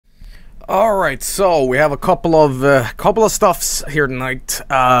Alright, so we have a couple of stuffs here tonight.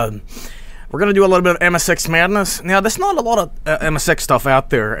 We're gonna do a little bit of MSX madness. Now, there's not a lot of MSX stuff out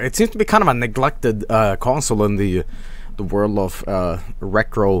there. It seems to be kind of a neglected console in the world of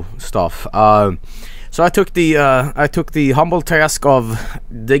retro stuff. So I took the humble task of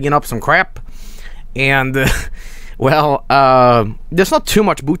digging up some crap, and well, there's not too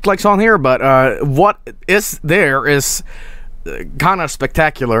much bootlegs on here, but what is there is kind of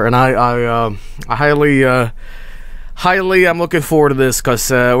spectacular, and I highly am looking forward to this, because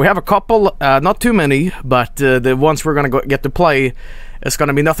we have a couple, not too many, but the ones we're gonna get to play, it's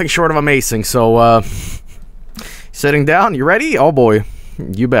gonna be nothing short of amazing. So sitting down, you ready? Oh boy,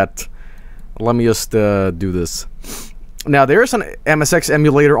 you bet. Let me just do this. Now, there's an MSX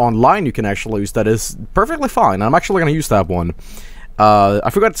emulator online you can actually use that is perfectly fine. I'm actually gonna use that one. I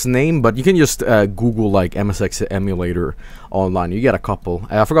forgot its name, but you can just Google like MSX emulator online. You get a couple.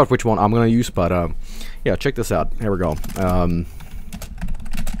 I forgot which one I'm gonna use, but yeah, check this out. Here we go.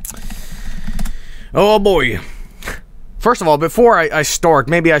 Oh boy. First of all, before I start,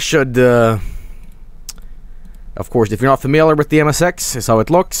 maybe I should. Of course, if you're not familiar with the MSX, this is how it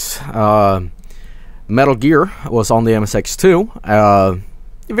looks. Metal Gear was on the MSX too.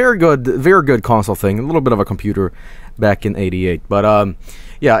 Very good console thing. A little bit of a computer back in '88, but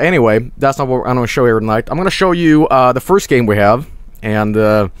yeah. Anyway, that's not what I'm going to show here tonight. I'm going to show you the first game we have, and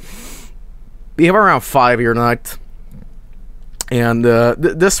we have around 5 here tonight. And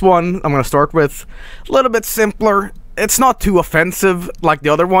this one I'm going to start with a little bit simpler. It's not too offensive like the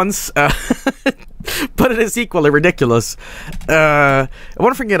other ones, but it is equally ridiculous. I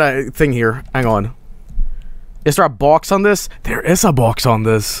want to forget a thing here. Hang on. Is there a box on this? There is a box on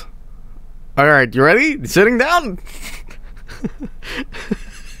this. Alright, you ready? Sitting down?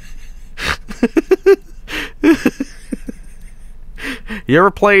 You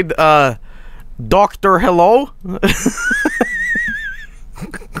ever played Dr. Hello?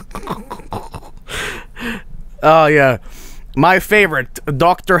 Oh yeah, my favorite,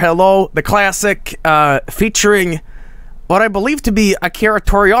 Dr. Hello, the classic, featuring what I believe to be Akira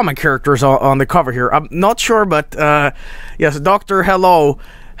Toriyama characters on the cover here. I'm not sure, but yes, Dr. Hello.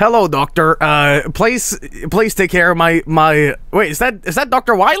 Hello, Doctor. Please take care of my. Wait, is that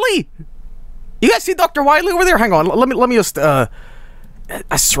Dr. Wily? You guys see Dr. Wily over there? Hang on, let me just. I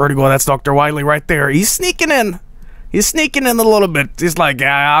swear to God, that's Dr. Wily right there. He's sneaking in. He's sneaking in a little bit. He's like,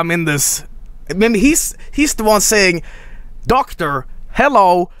 I'm in this. Maybe he's the one saying, Doctor,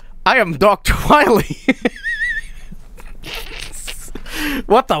 hello, I am Dr. Wily.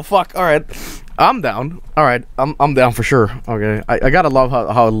 What the fuck? All right. I'm down. Alright, I'm down for sure. Okay, I gotta love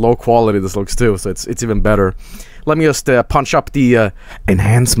how low quality this looks too, so it's even better. Let me just punch up the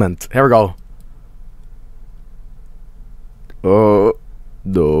enhancement. Here we go. Oh,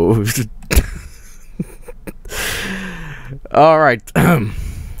 no. Alright,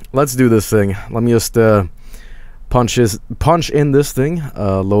 let's do this thing. Let me just punch in this thing.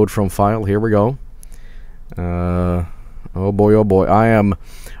 Load from file. Here we go. Oh boy,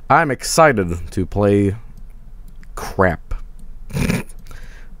 I'm excited to play crap.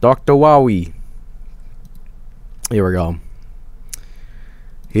 Dr. Wowie. Here we go.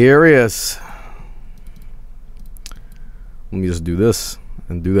 Here he is. Let me just do this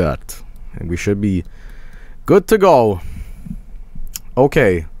and do that, and we should be good to go.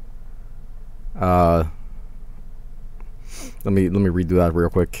 Okay. Let me redo that real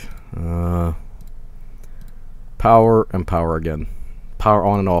quick. Power and power again. Power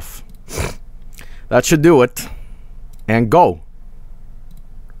on and off. That should do it. And go.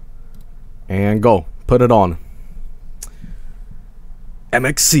 And go. Put it on.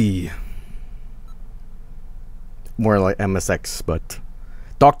 MXC. More like MSX, but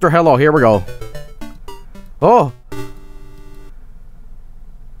Dr. Hello, here we go. Oh.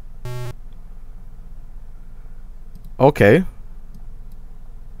 Okay.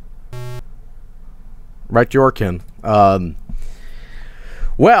 Right, Yorkin.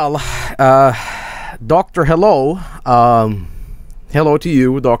 Well, Dr. Hello, hello to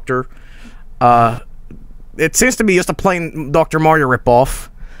you, Doctor. It seems to be just a plain Dr. Mario ripoff.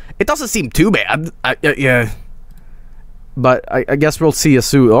 It doesn't seem too bad, yeah. But I guess we'll see you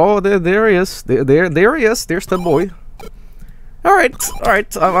soon. Oh, there he is. There he is. There's the boy. All right,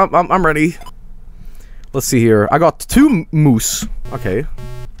 I'm ready. Let's see here. I got 2 moose. Okay.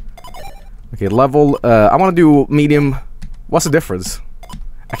 Okay, level. I want to do medium. What's the difference?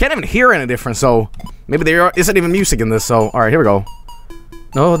 I can't even hear any difference, so maybe there isn't even music in this, so alright, here we go.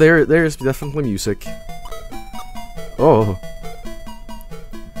 No, there's definitely music. Oh.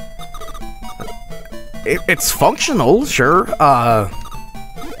 It's functional, sure.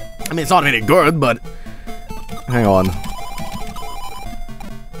 I mean, it's not very good, but... Hang on.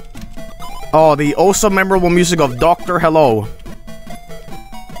 Oh, the also memorable music of Dr. Hello.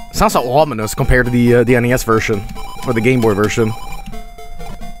 Sounds so ominous compared to the NES version. Or the Game Boy version.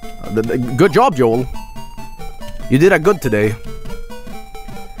 Good job, Joel. You did a good today.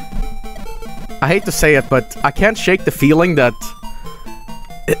 I hate to say it, but I can't shake the feeling that...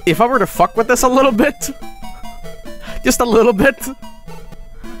 If I were to fuck with this a little bit... Just a little bit...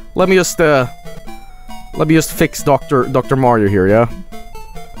 Let me just fix Dr. Mario here, yeah?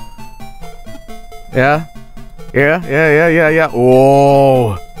 Yeah? Yeah.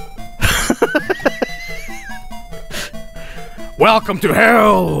 Oh! Welcome to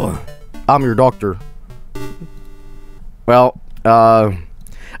hell! I'm your doctor. Well,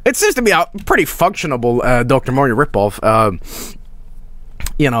 it seems to be a pretty functionable Dr. Mario ripoff.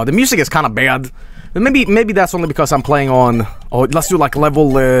 You know, the music is kind of bad. Maybe that's only because I'm playing on... Oh, let's do like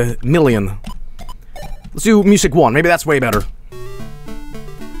level million. Let's do music 1. Maybe that's way better.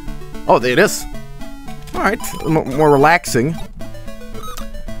 Oh, there it is. Alright, more relaxing.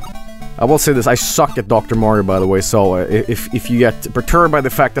 I will say this, I suck at Dr. Mario, by the way, so if you get perturbed by the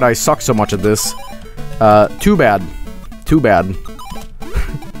fact that I suck so much at this, too bad. Too bad.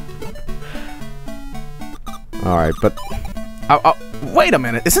 Alright, but... wait a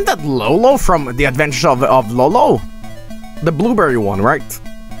minute, isn't that Lolo from The Adventures of Lolo? The blueberry one, right?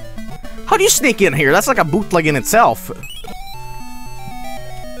 How do you sneak in here? That's like a bootleg in itself.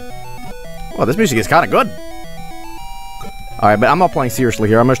 Well, this music is kind of good. Alright, but I'm not playing seriously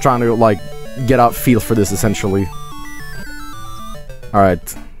here. I'm just trying to, like, get a feel for this, essentially.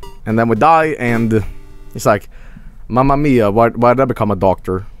 Alright. And then we die, and he's like, Mamma mia, why did I become a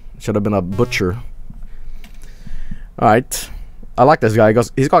doctor? Should have been a butcher. Alright. I like this guy.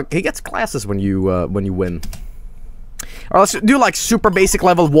 He gets classes when you win. Alright, let's do, like, super basic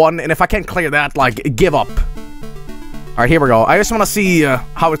level 1, and if I can't clear that, like, give up. Alright, here we go. I just want to see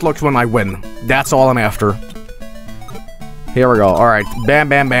how it looks when I win. That's all I'm after. Here we go. Alright. Bam,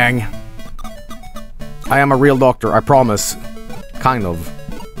 bam, bang. I am a real doctor, I promise. Kind of.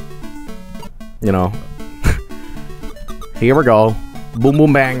 You know. Here we go. Boom,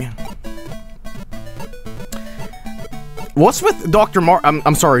 boom, bang. What's with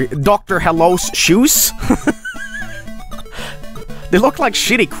I'm sorry, Dr. Hello's shoes? They look like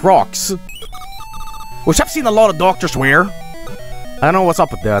shitty Crocs. Which I've seen a lot of doctors wear. I don't know what's up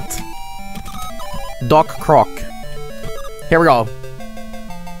with that. Doc Croc. Here we go.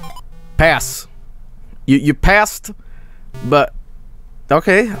 Pass. You passed, but...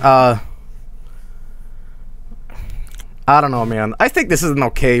 Okay, I don't know, man. I think this is an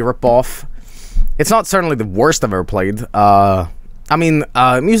okay ripoff. It's not certainly the worst I've ever played. I mean,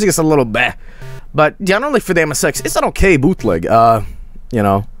 music is a little bleh. But generally for the MSX, it's an okay bootleg. You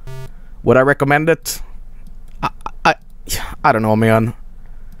know. Would I recommend it? I don't know, man.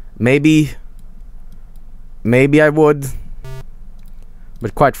 Maybe I would.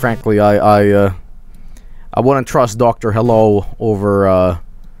 But quite frankly, I wouldn't trust Dr. Hello over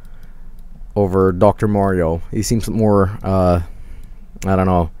Dr. Mario. He seems more, I don't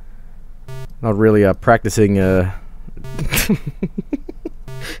know, not really practicing.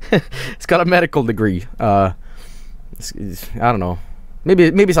 He's got a medical degree. I don't know.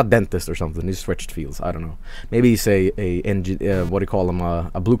 Maybe he's a dentist or something. He's switched fields. I don't know. Maybe he's a what do you call him?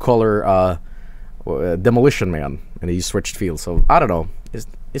 A blue collar demolition man, and he's switched fields. So I don't know.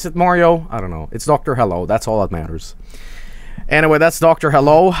 Is it Mario? I don't know. It's Dr. Hello. That's all that matters. Anyway, that's Dr.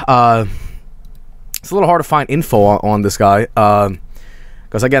 Hello. It's a little hard to find info on this guy.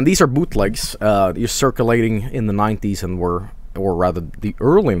 Because again, these are bootlegs. You're circulating in the 90s and or rather the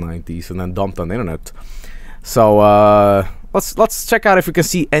early 90s, and then dumped on the internet. So let's check out if we can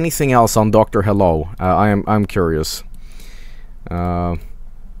see anything else on Dr. Hello. I'm curious.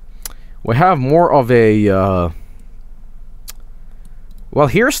 We have more of a well,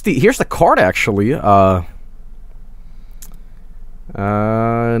 here's the card actually. No,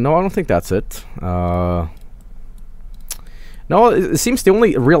 I don't think that's it. No, it seems the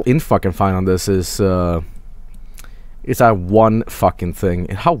only real info I can find on this is that one fucking thing.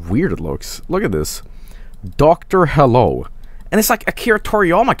 And how weird it looks. Look at this. Dr. Hello. And it's like Akira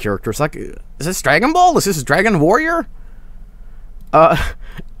Toriyama character. It's like, is this Dragon Ball? Is this Dragon Warrior? I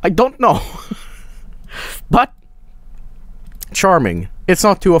don't know. But charming. It's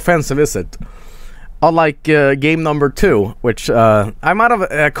not too offensive, is it? Unlike game number 2, which I might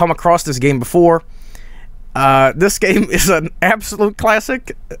have come across this game before. This game is an absolute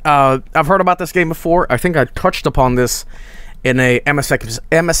classic. I've heard about this game before. I think I touched upon this in a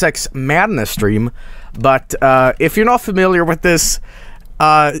MSX Madness stream. But if you're not familiar with this,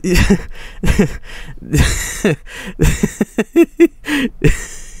 Uh, yeah.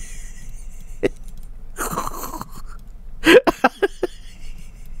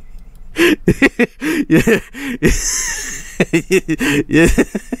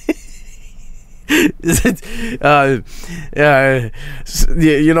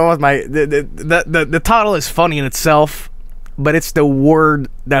 You know what? The title is funny in itself, but it's the word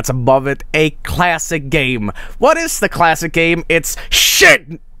that's above it. A classic game. What is the classic game? It's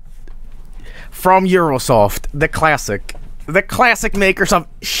shit from Eurosoft. The classic makers of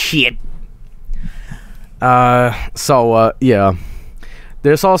shit. Yeah.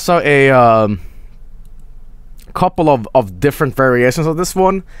 There's also a couple of different variations of this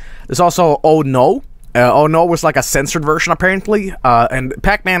one. There's also Oh No. Oh No was like a censored version apparently. And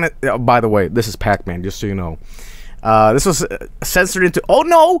Pac-Man, by the way, this is Pac-Man, just so you know. This was censored into Oh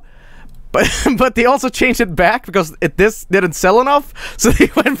No, but they also changed it back because this didn't sell enough, so they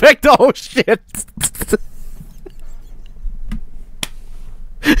went back to Oh Shit.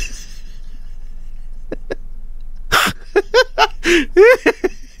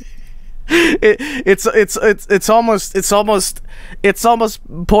 It's almost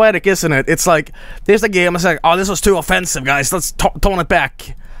poetic, isn't it? It's like there's a game. It's like, oh, this was too offensive, guys. Let's tone it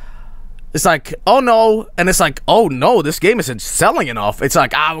back. It's like, oh no, and it's like, oh no, this game isn't selling enough. It's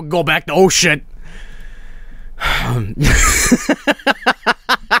like, I'll go back to oh shit.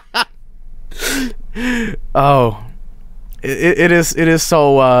 Oh, it is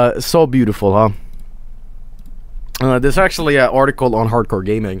so beautiful, huh? There's actually an article on Hardcore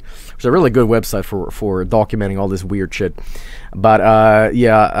Gaming. It's a really good website for documenting all this weird shit. But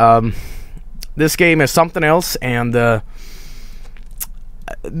yeah, this game is something else, and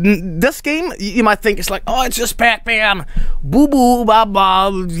this game you might think it's like, oh, it's just Pac-Man, boo boo ba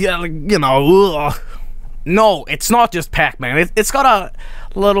ba, yeah, you know. Ugh. No, it's not just Pac-Man. It's got a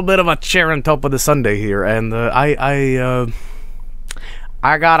little bit of a cherry on top of the sundae here, and I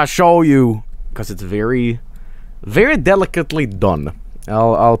gotta show you because it's very delicately done.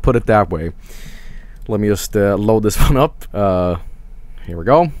 I'll put it that way. Let me just load this one up. Here we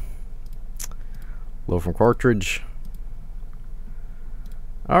go. Load from cartridge.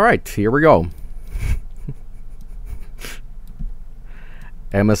 Alright, here we go.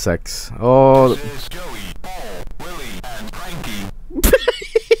 MSX. Oh. This is Joey, Paul, Willie, and Frankie.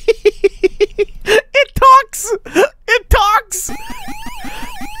 It talks! It talks!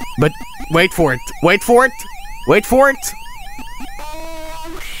 But wait for it. Wait for it. Wait for it.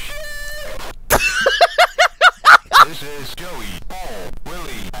 This is Joey, Paul,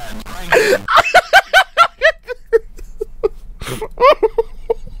 Willie, and Frankie.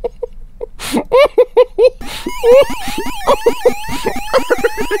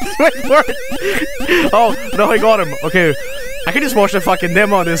 Wait for it. Oh, no, I got him. Okay, I can just watch the fucking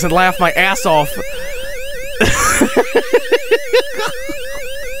demo of this and laugh my ass off.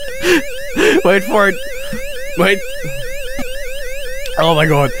 Wait for it. Wait. Oh my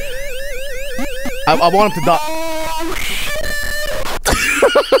god. I want him to die.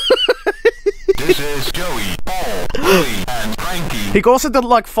 This is Joey, Paul, Willie, and Frankie. He goes into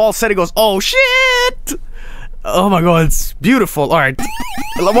like falsetto. He goes, oh shit! Oh my god, it's beautiful. Alright.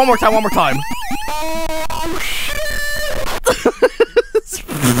 One more time, one more time. Oh shit! It's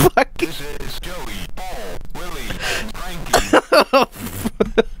fucking... This is Joey, Paul, Willie, and Frankie.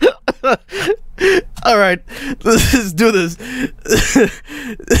 Alright, let's do this.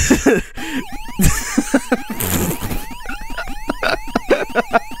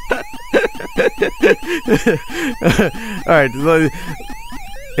 Alright,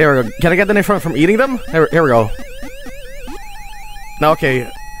 here we go. Can I get the name from eating them? Here we go. Now, okay.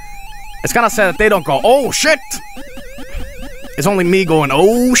 It's kind of sad that they don't go, oh shit! It's only me going,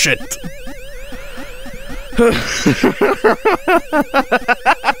 oh shit!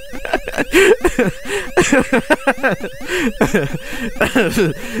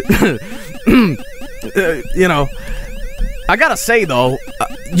 You know, I gotta say though,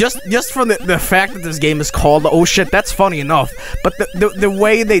 just from the fact that this game is called oh shit, that's funny enough. But the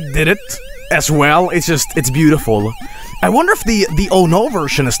way they did it as well, it's beautiful. I wonder if the oh no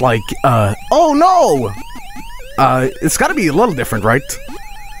version is like oh no. It's gotta be a little different, right?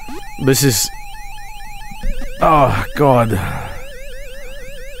 This is, oh god.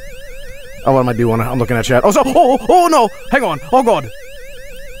 Oh, what am I doing? I'm looking at chat. Oh, so, oh no! Hang on! Oh god!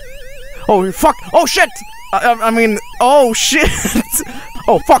 Oh fuck! Oh shit! I mean, oh shit!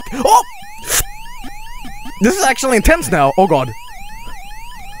 Oh fuck! Oh! This is actually intense now. Oh god!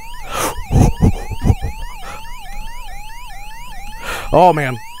 Oh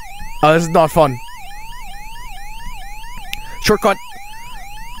man, this is not fun. Shortcut.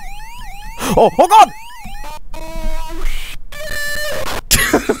 Oh, oh God!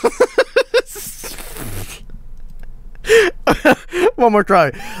 One more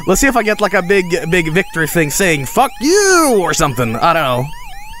try. Let's see if I get like a big victory thing saying "fuck you" or something. I don't know.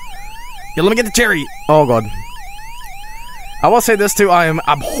 Yeah, let me get the cherry. Oh God. I will say this too. I am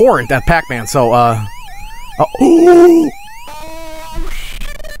abhorrent at Pac-Man. So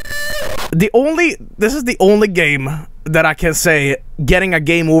this is the only game that I can say getting a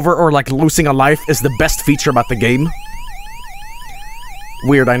game over or like losing a life is the best feature about the game.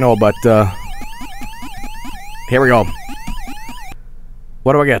 Weird, I know, but here we go.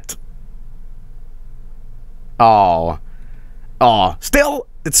 What do I get? Oh. Oh. Still,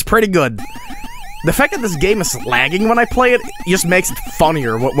 it's pretty good. The fact that this game is lagging when I play it just makes it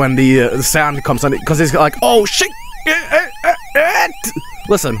funnier when the sound comes on it, because it's like, oh shit!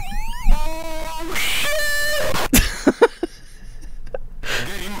 Listen.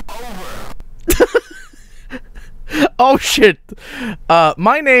 Game over. Oh shit.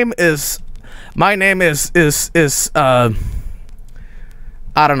 My name is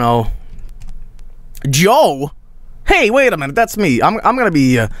I don't know. Joe? Hey, wait a minute, that's me. I'm gonna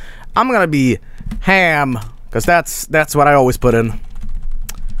be Ham, because that's what I always put in.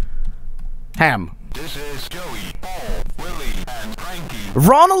 Ham. This is Joey, Paul, Willie, and Frankie.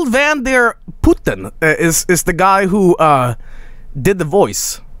 Ronald Van Der Putten is the guy who did the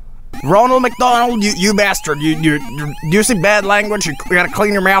voice. Ronald McDonald, you bastard, you're using bad language. You gotta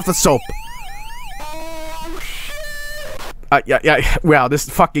clean your mouth with soap. Yeah, wow, this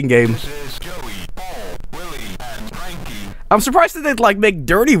fucking game. This is Joey, Paul, Willie, and Frankie. I'm surprised that they'd like make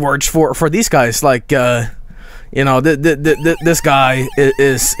dirty words for these guys. Like, you know, this guy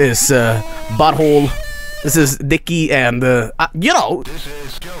is butthole. This is Dickie, and you know. This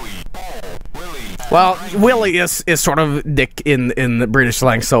is Joey, Paul, Willie. And Well, Frankie. Willie is sort of Dick in the British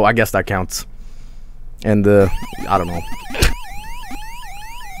slang, so I guess that counts. And I don't know.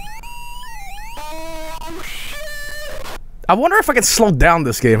 I wonder if I can slow down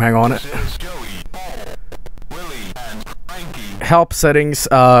this game. Hang on. This is Joey, Paul, Willie, and Frankie. Help settings.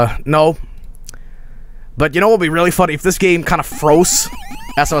 No. But you know what would be really funny if this game kind of froze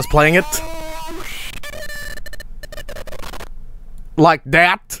as I was playing it, like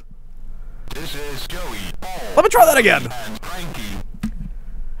that. This is Joey, Paul. Let me try that again. And Frankie.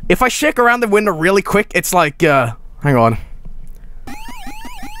 If I shake around the window really quick, it's like hang on.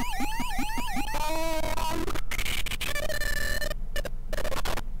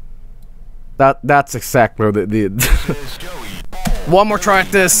 That's exactly the This is Joey, Paul. One more try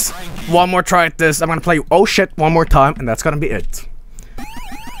at this. One more try at this. I'm gonna play oh shit one more time, and that's gonna be it.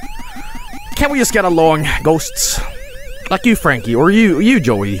 Can't we just get along, ghosts? Like you, Frankie, or you,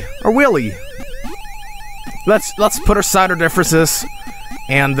 Joey, or Willie. Let's put aside our differences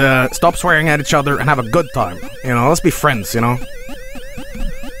and stop swearing at each other and have a good time. You know, let's be friends. You know.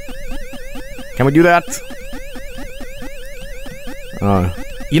 Can we do that?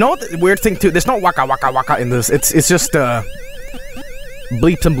 You know what the weird thing too? There's no waka waka waka in this. It's just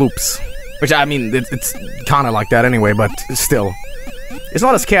bleeps and bloops, which I mean it's kind of like that anyway, but still, it's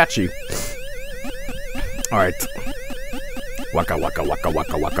not as catchy. All right, waka waka waka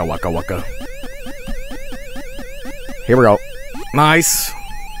waka waka waka waka. Here we go. Nice,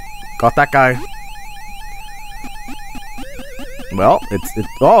 got that guy. Well, it's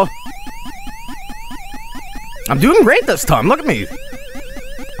oh, I'm doing great this time. Look at me.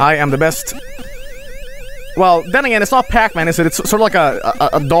 I am the best. Well, then again, it's not Pac-Man, is it? It's sort of like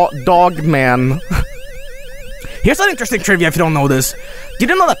a dog man. Here's an interesting trivia if you don't know this. You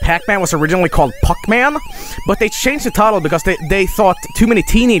didn't know that Pac-Man was originally called Puck-Man? But they changed the title because they thought too many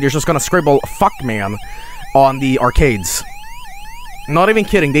teenagers was gonna scribble Fuck-Man on the arcades. Not even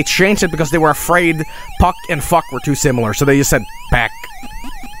kidding, they changed it because they were afraid Puck and Fuck were too similar, so they just said Pac.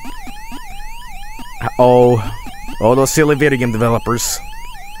 Oh, those silly video game developers.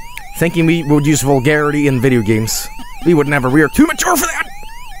 Thinking we would use vulgarity in video games. We would never. We are too mature for that!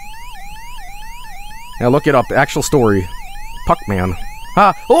 Now look it up. The actual story. Puck-Man.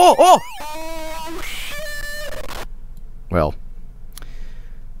 Ah! Oh! Well.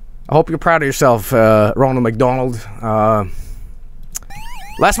 I hope you're proud of yourself, Ronald McDonald.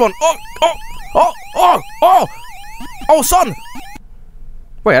 Last one. Oh, son!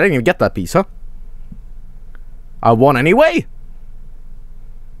 Wait, I didn't even get that piece, huh? I won anyway?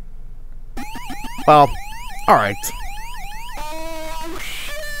 Well, alright.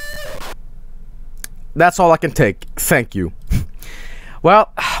 That's all I can take. Thank you.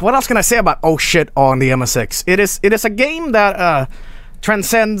 Well, what else can I say about oh shit on the MSX? It is a game that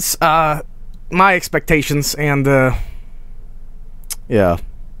transcends my expectations, and yeah.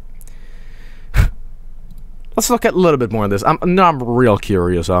 let's look at a little bit more of this. I'm real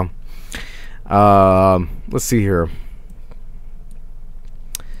curious, huh? Let's see here.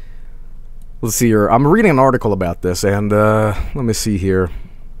 Let's see here. I'm reading an article about this, and let me see here.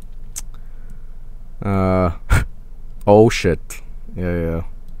 Oh shit. Yeah.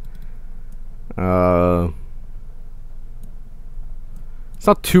 It's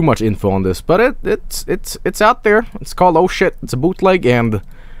not too much info on this, but it's out there. It's called Oh Shit. It's a bootleg, and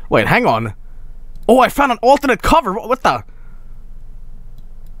wait, hang on. Oh, I found an alternate cover. What the?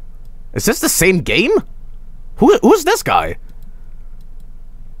 Is this the same game? Who's this guy?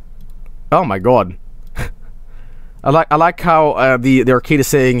 Oh my god. I like how the arcade is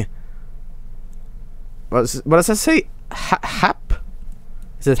saying. What does that say? Hap?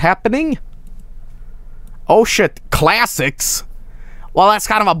 Is it happening? Oh shit! Classics. Well, that's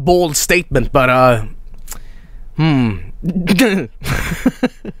kind of a bold statement, but I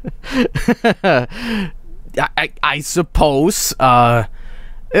suppose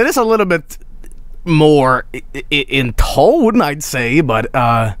it is a little bit more in tone, I'd say, but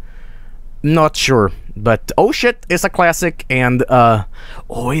not sure. But oh shit, it's a classic, and oh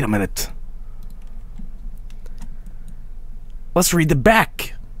wait a minute. Let's read the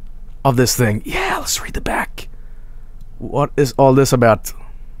back of this thing. Yeah, let's read the back. What is all this about?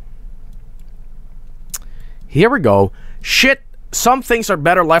 Here we go. Shit, some things are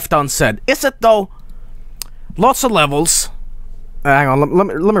better left unsaid. Is it though? Lots of levels. Hang on, let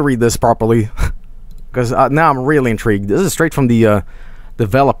me read this properly. Because now I'm really intrigued. This is straight from the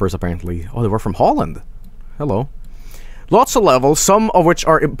developers, apparently. Oh, they were from Holland. Hello. Lots of levels, some of which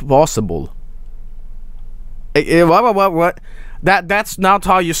are impossible. What? That's not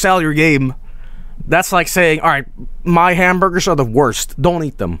how you sell your game. That's like saying, alright, my hamburgers are the worst. Don't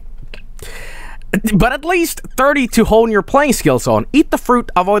eat them. But at least 30 to hone your playing skills on. Eat the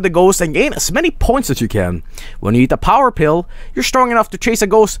fruit, avoid the ghost, and gain as many points as you can. When you eat a power pill, you're strong enough to chase a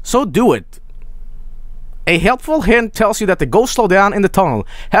ghost, so do it. A helpful hint tells you that the ghosts slow down in the tunnel.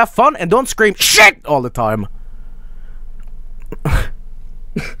 Have fun and don't scream shit all the time.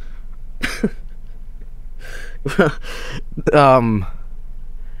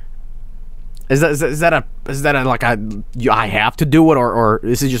 Is that a like I have to do it, or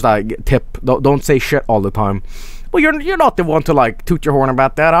is it just like a tip? Don't say shit all the time. Well, you're not the one to like toot your horn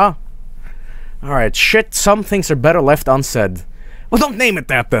about that, huh? All right, shit. Some things are better left unsaid. Well, don't name it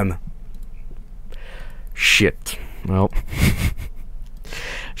that then. Shit. Well,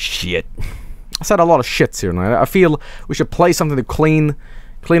 shit. I said a lot of shits here, and I feel we should play something to clean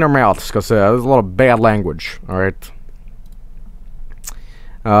our mouths, because there's a lot of bad language. All right.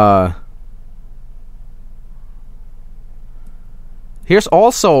 Here's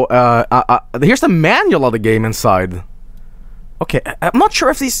also here's the manual of the game inside. Okay, I'm not sure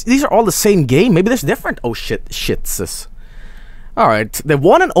if these are all the same game. Maybe there's different. Oh shit, sis. All right, the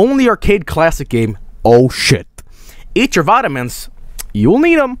one and only arcade classic game. Oh shit. Eat your vitamins. You'll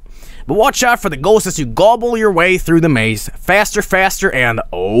need them. But watch out for the ghosts as you gobble your way through the maze. Faster, and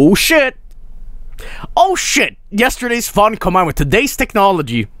oh shit. Oh shit. Yesterday's fun combined with today's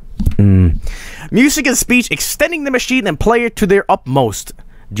technology. Music and speech extending the machine and player to their utmost.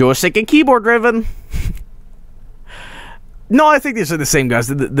 Joystick and keyboard driven. No, I think these are the same guys.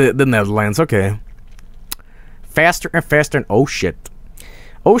 The Netherlands. Okay. Faster and oh shit.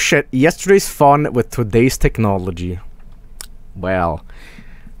 Oh shit. Yesterday's fun with today's technology. Well.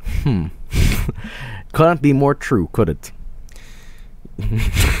 Couldn't be more true, could it?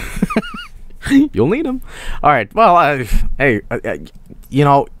 You'll need them. Alright, well, hey, you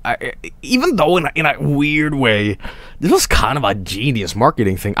know, even though in a weird way, this was kind of a genius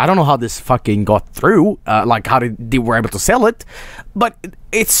marketing thing. I don't know how this fucking got through, like how they were able to sell it, but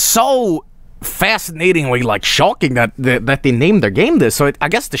it's so fascinatingly, like, shocking that they named their game this. So I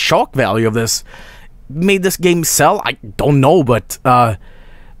guess the shock value of this made this game sell. I don't know, but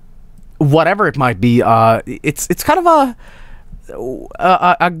whatever it might be, it's kind of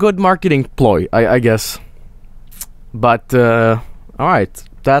a good marketing ploy, I guess. But alright,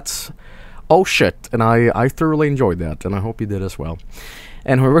 that's oh shit, and I thoroughly enjoyed that, and I hope you did as well.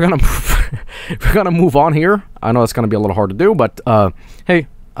 And we're gonna move on here. I know it's gonna be a little hard to do, but hey,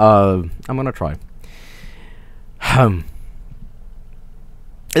 I'm gonna try.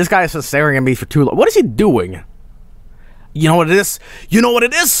 This guy is just staring at me for too long. What is he doing? You know what it is? You know what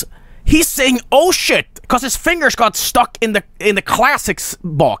it is? He's saying oh shit because his fingers got stuck in the classics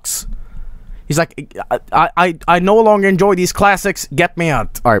box. He's like, I no longer enjoy these classics. Get me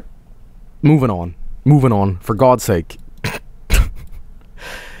out. All right, moving on. For God's sake.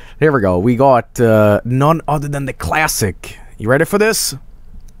 Here we go. We got none other than the classic. You ready for this?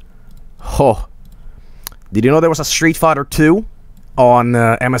 Oh, Did you know there was a Street Fighter 2 on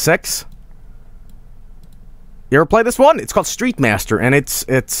MSX? You ever play this one? It's called Street Master, and it's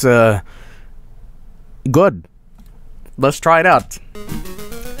good. Let's try it out.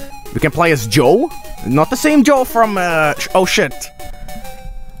 We can play as Joe. Not the same Joe from, oh shit.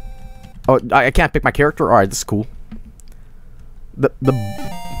 Oh, I can't pick my character? Alright, this is cool.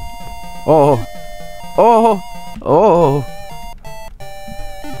 Oh.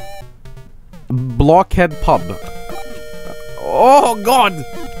 Blockhead Pub. Oh, God!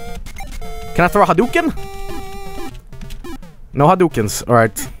 Can I throw a Hadouken? No Hadoukens.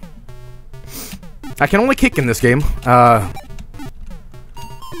 Alright. I can only kick in this game. Well,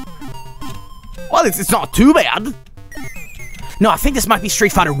 it's not too bad. No, I think this might be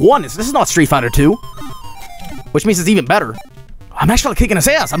Street Fighter 1. This is not Street Fighter 2. Which means it's even better. I'm actually kicking his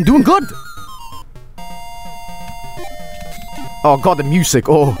ass. I'm doing good. Oh, God, the music.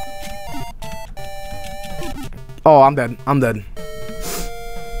 Oh. Oh, I'm dead. I'm dead.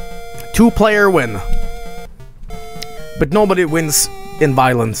 2-player win. But nobody wins in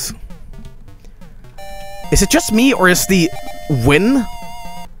violence. Is it just me, or is the win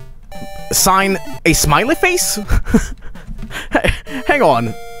sign a smiley face? Hang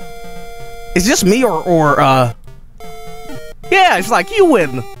on. Is it just me, or yeah, it's like, you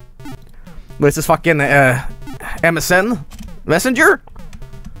win. But it's this fucking, MSN Messenger?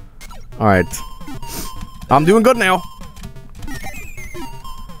 Alright. I'm doing good now.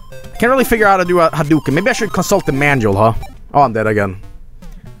 Can't really figure out how to do a Hadouken. Maybe I should consult the manual, huh? Oh, I'm dead again.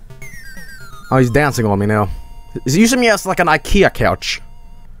 Oh, he's dancing on me now. He's using me as like an IKEA couch.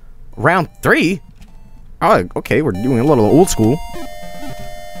 Round 3? Oh, okay, we're doing a little old school.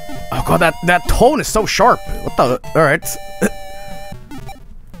 Oh god, that tone is so sharp. What the? Alright.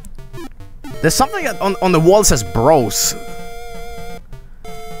 There's something on the wall that says bros.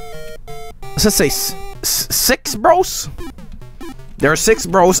 Does it say 6 bros? There are 6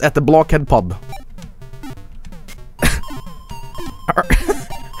 bros at the Blockhead Pub.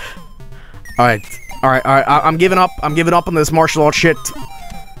 Alright. I'm giving up. I'm giving up on this martial arts shit.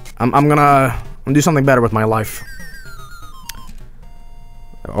 I'm gonna do something better with my life.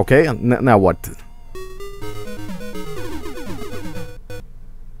 Okay, now what?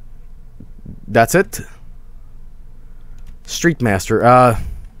 That's it? Street Master, I'm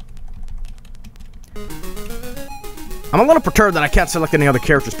a little perturbed that I can't select any other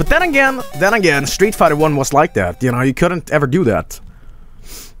characters, but then again, Street Fighter 1 was like that, you know, you couldn't ever do that.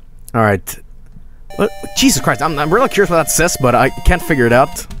 Alright. Jesus Christ, I'm really curious what that says, but I can't figure it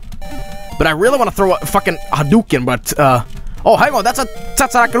out. But I really want to throw a fucking Hadouken, but, oh, hang on, that's a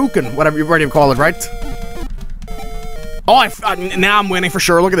Hadouken, whatever you call it, right? Oh, now I'm winning for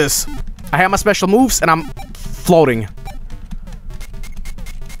sure, look at this. I have my special moves, and I'm floating.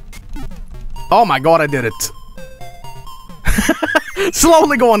 Oh my god, I did it.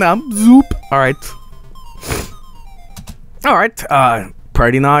 Slowly going down. Zoop. Alright. Alright,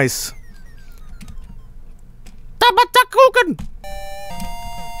 pretty nice. Hadouken!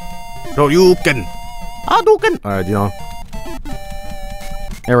 Hadouken! Alright, you know.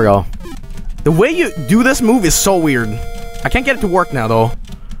 There we go. The way you do this move is so weird. I can't get it to work now, though.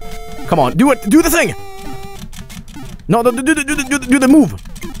 Come on, do it! Do the thing! No, do the move!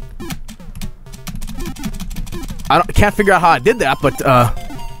 I can't figure out how I did that, but,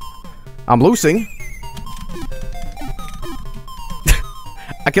 I'm losing.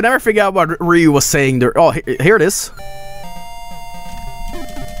 I can never figure out what Ryu was saying there. Oh, here it is.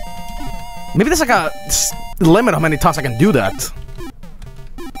 Maybe there's like a limit how many times I can do that.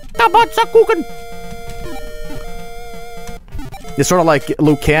 It's sort of like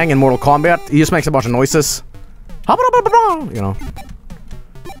Liu Kang in Mortal Kombat. He just makes a bunch of noises. You know.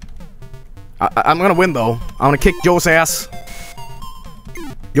 I'm gonna win, though. I'm gonna kick Joe's ass.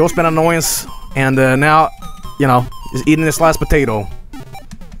 Joe's been annoyance. And now, you know, he's eating this last potato.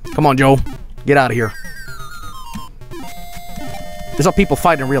 Come on, Joe. Get out of here. This is how people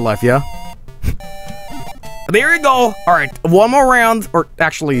fight in real life, yeah? There you go. Alright, one more round. Or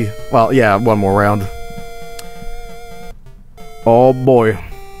actually, well, yeah, one more round. Oh, boy.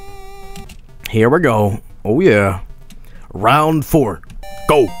 Here we go. Oh, yeah. Round 4.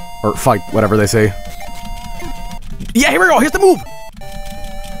 Go. Or fight, whatever they say. Yeah, here we go. Here's the move.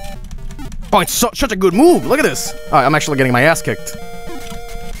 Oh, it's such a good move. Look at this. Alright, I'm actually getting my ass kicked.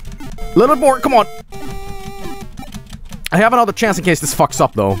 A little bit more. Come on. I have another chance in case this fucks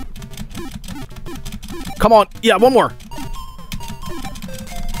up, though. Come on. Yeah, one more.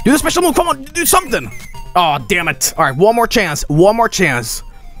 Do the special move. Come on. Do something. Oh, damn it. Alright, one more chance. One more chance.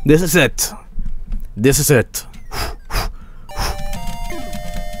 This is it. This is it.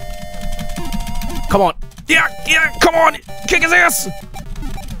 Come on. Yeah, yeah, come on! Kick his ass!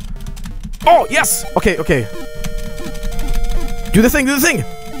 Oh, yes! Okay, okay. Do the thing, do the thing!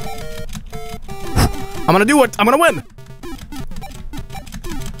 I'm gonna do it! I'm gonna win!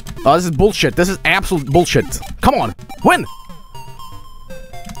 Oh, this is bullshit. This is absolute bullshit. Come on, win!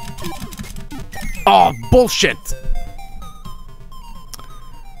 Oh, bullshit!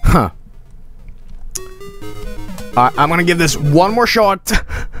 Huh. I'm gonna give this one more shot.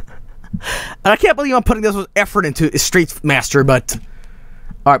 And I can't believe I'm putting this much effort into Street Master, but...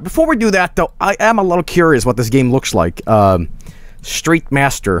 Alright, before we do that, though, I am a little curious what this game looks like. Street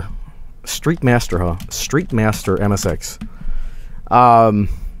Master. Street Master, huh? Street Master MSX. I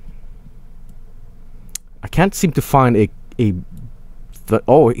can't seem to find a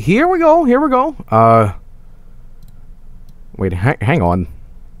oh, here we go, here we go. Wait, hang on.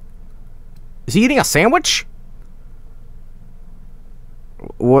 Is he eating a sandwich?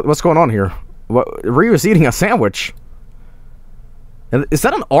 What's going on here? Ryu is eating a sandwich. Is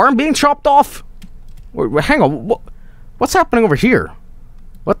that an arm being chopped off? Wait, hang on. What's happening over here?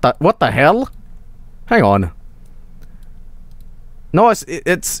 What the hell? Hang on. No, it's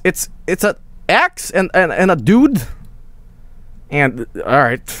an axe and a dude. And all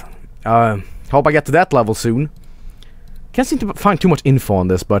right. Hope I get to that level soon. Can't seem to find too much info on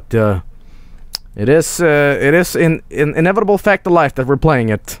this, but it is an inevitable fact of life that we're playing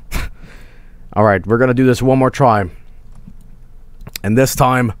it. All right, we're gonna do this one more try, and this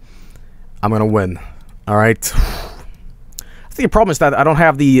time I'm gonna win. All right. I think the problem is that I don't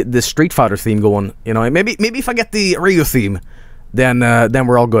have the Street Fighter theme going. You know, maybe if I get the Ryu theme, then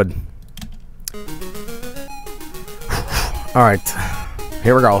we're all good. All right,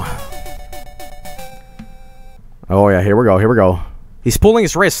 here we go. Oh yeah, here we go, here we go. He's pulling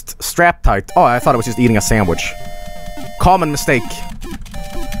his wrist strapped tight. Oh, I thought it was just eating a sandwich. Common mistake.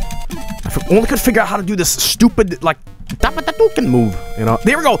 I only could figure out how to do this stupid, like, Tapatatuken move, you know.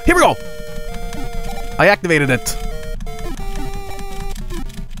 Here we go, here we go! I activated it.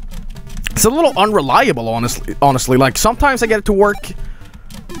 It's a little unreliable, honestly. Like, sometimes I get it to work.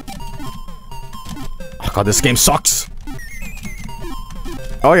 Oh god, this game sucks.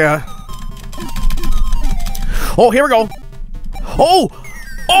 Oh yeah. Oh, here we go. Oh!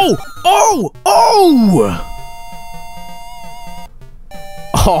 Oh! Oh! Oh!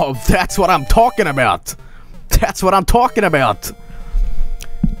 Oh, that's what I'm talking about. That's what I'm talking about.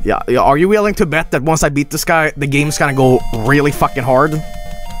 Yeah, are you willing to bet that once I beat this guy, the game's gonna go really fucking hard?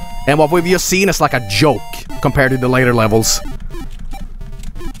 And what we've just seen is like a joke compared to the later levels.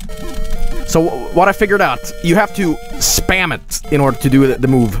 So what I figured out, you have to spam it in order to do the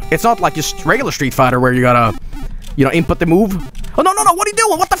move. It's not like just regular Street Fighter where you gotta, you know, input the move. Oh, no, no, no, what are you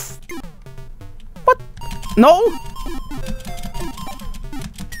doing? What the f... What? No?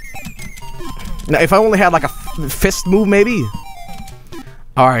 Now, if I only had like a fist move, maybe?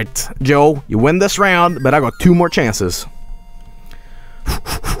 Alright, Joe, you win this round, but I got 2 more chances.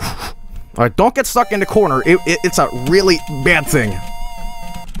 Alright, don't get stuck in the corner. It's a really bad thing.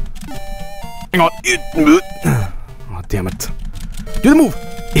 Hang on. Oh, damn it. Do the move.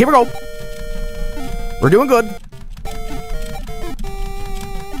 Here we go. We're doing good.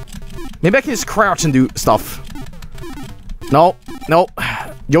 Maybe I can just crouch and do stuff. No. No.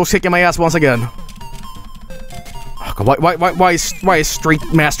 Joe's kicking my ass once again. Oh, God, why is Street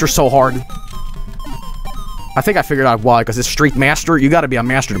Master so hard? I think I figured out why, because it's Street Master. You gotta be a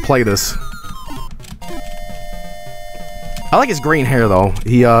master to play this. I like his green hair, though.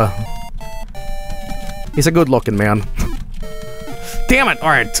 He's a good-looking man. Damn it!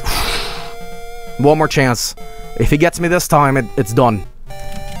 Alright. One more chance. If he gets me this time, it's done.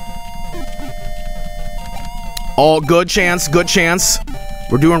 Oh, good chance, good chance.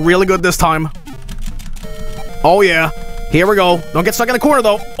 We're doing really good this time. Oh, yeah. Here we go. Don't get stuck in the corner,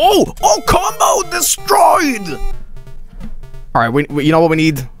 though. Oh! Oh, combo destroyed! Alright, you know what we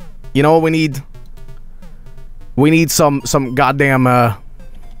need? You know what we need? We need some goddamn,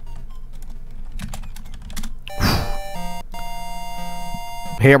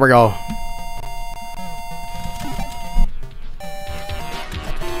 Here we go.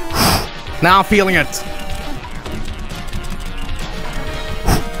 Now I'm feeling it.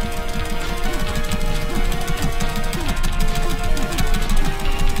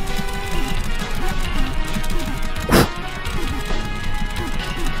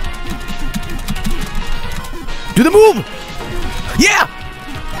 Do the move! Yeah!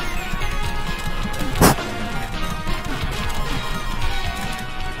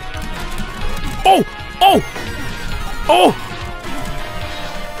 Oh! Oh! Oh!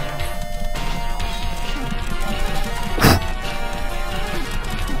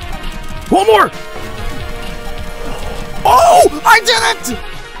 One more! Oh! I did it!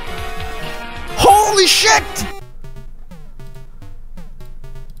 Holy shit!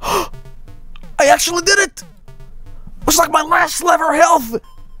 I actually did it! It's like my last level health!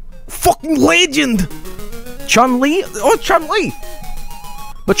 Fucking legend! Chun-Li? Oh, Chun-Li!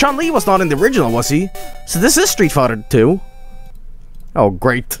 But Chun-Li was not in the original, was he? So this is Street Fighter 2. Oh,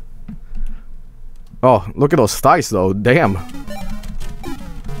 great. Oh, look at those thighs, though. Damn.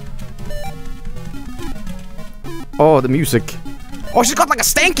 Oh, the music. Oh, she's got like a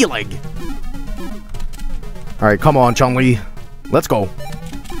stanky leg. Alright, come on, Chun-Li. Let's go.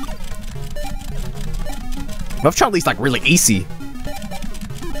 What if Chun-Li's like really easy?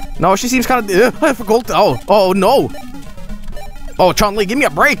 No, she seems kind of difficult. Oh no. Oh, Chun-Li, give me a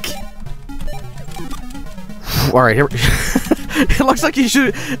break. Alright, here. It looks like she's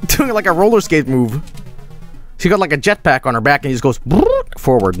doing like a roller skate move. She got like a jetpack on her back and he just goes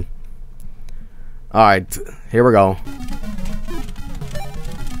forward. Alright, here we go.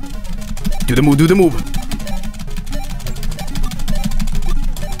 Do the move, do the move.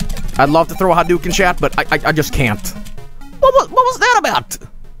 I'd love to throw a Hadouken, chat, but I just can't. What was that about?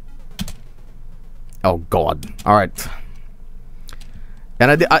 Oh god. Alright.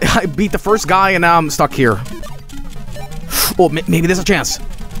 And I beat the first guy and now I'm stuck here. Oh, maybe there's a chance.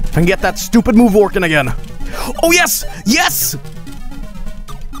 I can get that stupid move working again. Oh yes! Yes!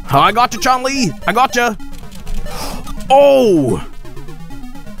 I got you, Chun-Li! I got you! Oh!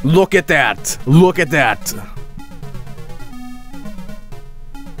 Look at that! Look at that!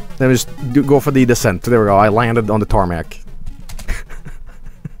 Let me just go for the descent. There we go. I landed on the tarmac.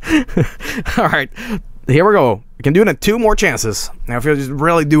 Alright. Here we go. We can do it in 2 more chances. Now if you just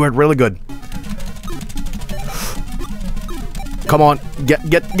really do it really good. Come on. Get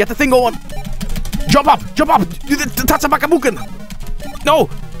the thing going. Jump up! Jump up! Do the Tatsumakabuken! No!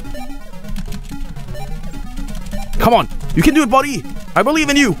 Come on. You can do it, buddy. I believe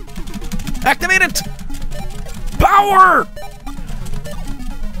in you. Activate it! Power!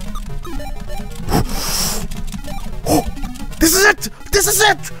 This is it! This is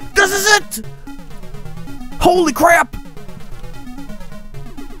it! This is it! Holy crap!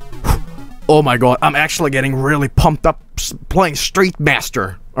 Oh my god, I'm actually getting really pumped up playing Street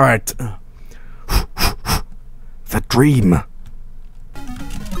Master. Alright. The dream.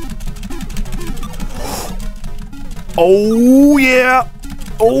 Oh yeah!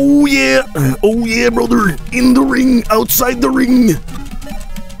 Oh yeah! Oh yeah, brother! In the ring, outside the ring!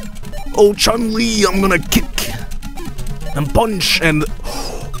 Oh, Chun-Li, I'm gonna kick and punch and...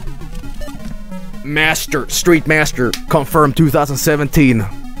 Master, Street Master, confirmed 2017.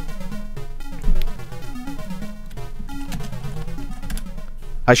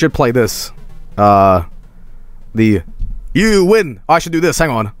 I should play this. The... You win! Oh, I should do this, hang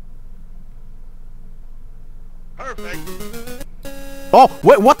on. Perfect. Oh,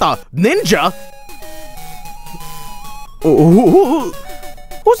 wait, what the? Ninja?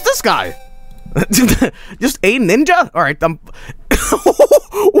 Who's this guy? Just a ninja? Alright,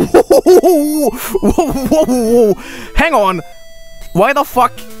 whoa. Hang on. Why the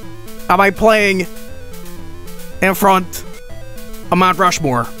fuck am I playing in front of Mount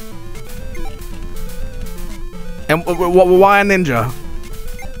Rushmore? And why a ninja?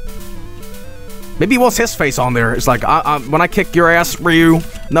 Maybe it was his face on there. It's like, when I kick your ass, Ryu,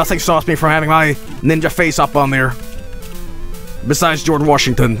 nothing stops me from having my ninja face up on there. Besides George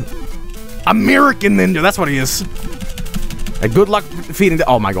Washington. American Ninja, that's what he is. Good luck defeating the—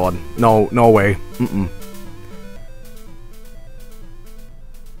 oh my god. No way.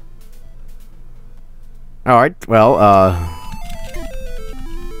 Alright, well,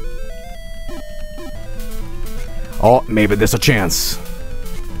 oh, maybe there's a chance.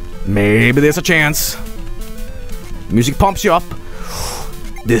 Maybe there's a chance. Music pumps you up.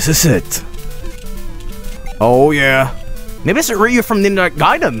 This is it. Oh yeah. Maybe it's Ryu from Ninja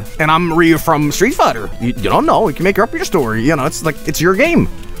Gaiden, and I'm Ryu from Street Fighter. You don't know. You can make up your story. You know, it's like, it's your game.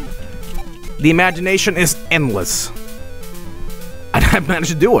 The imagination is endless. And I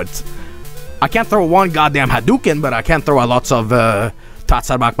managed to do it. I can't throw one goddamn Hadouken, but I can throw lots of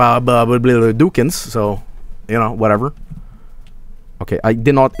Tatsumakabuken, so, you know, whatever. Okay, I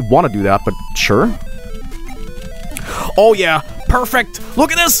did not want to do that, but sure. Oh yeah, perfect.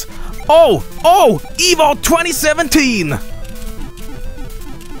 Look at this. Oh, Evo 2017.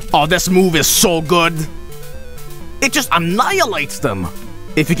 Oh, this move is so good. It just annihilates them.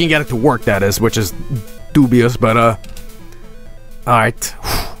 If you can get it to work, that is, which is dubious, but, Alright.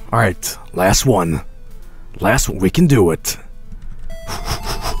 Alright. Last one. Last one. We can do it.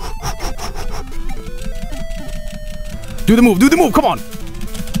 Do the move. Do the move. Come on.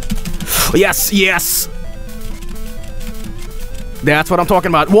 Yes. Yes. That's what I'm talking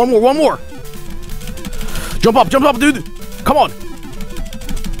about. One more. Jump up, dude. Come on.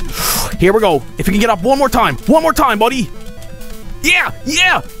 Here we go. If you can get up one more time, buddy. Yeah.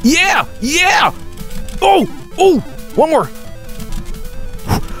 Oh, one more.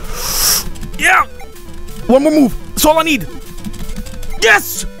 Yeah. One more move. That's all I need.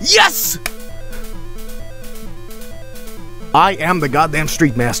 Yes. I am the goddamn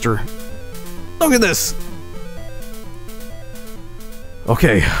Street Master. Look at this.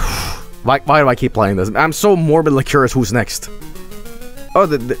 Okay. Why do I keep playing this? I'm so morbidly curious who's next. Oh,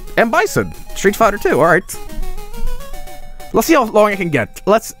 the M. Bison. Street Fighter 2. Alright. Let's see how long I can get.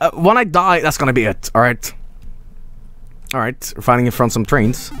 Let's, when I die, that's gonna be it. Alright. Alright. We're fighting in front of some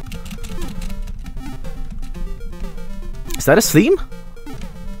trains. Is that his theme?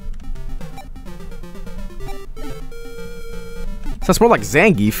 Sounds more like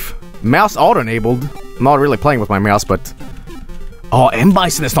Zangief. Mouse auto-enabled. I'm not really playing with my mouse, but... Oh, M.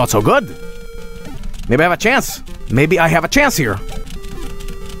 Bison is not so good. Maybe I have a chance. Maybe I have a chance here.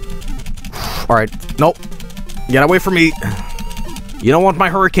 Alright. Nope. Get away from me. You don't want my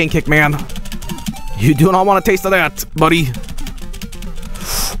hurricane kick, man. You do not want a taste of that, buddy.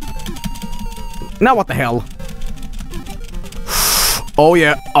 Now what the hell? Oh,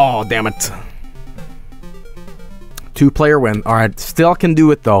 yeah. Oh, damn it. 2-player win. Alright. Still can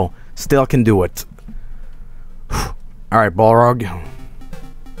do it, though. Still can do it. Alright, Balrog.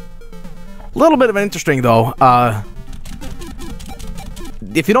 A little bit of an interesting, though.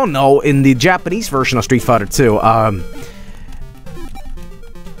 If you don't know, in the Japanese version of Street Fighter 2,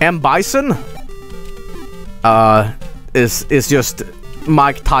 M. Bison is just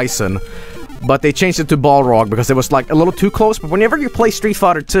Mike Tyson. But they changed it to Balrog because it was like a little too close. But whenever you play Street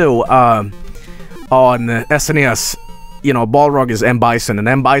Fighter 2 on SNES, you know, Balrog is M. Bison and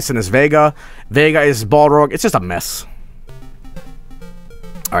M. Bison is Vega. Vega is Balrog. It's just a mess.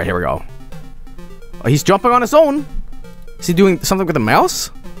 Alright, here we go. Oh, he's jumping on his own. Is he doing something with the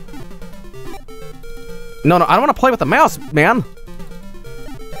mouse? No, I don't want to play with the mouse, man.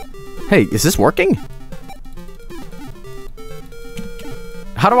 Hey, is this working?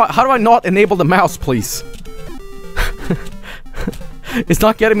 How do I not enable the mouse, please? It's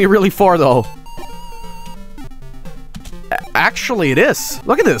not getting me really far, though. Actually, it is.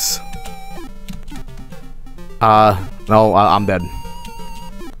 Look at this. No, I'm dead.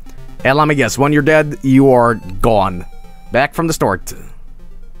 And let me guess, when you're dead, you are gone. Back from the start.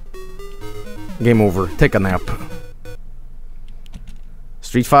 Game over. Take a nap.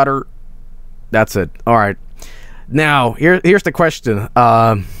 Street Fighter. That's it. Alright. Now, here's the question.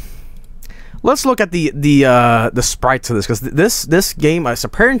 Let's look at the sprites of this, because this game is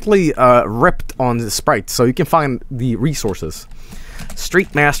apparently ripped on the sprites, so you can find the resources.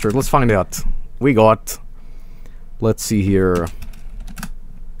 Street Master, let's find out. We got... Let's see here.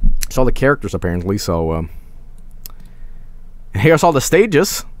 It's all the characters, apparently, so... here's all the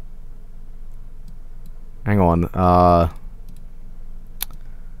stages. Hang on,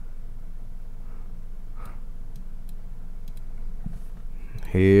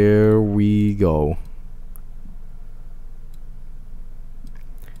 here we go.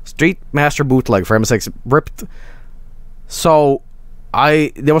 Street Master bootleg for MSX ripped. So,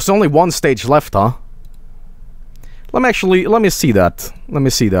 there was only one stage left, huh? Let me see that. Let me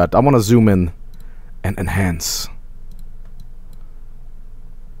see that. I want to zoom in and enhance.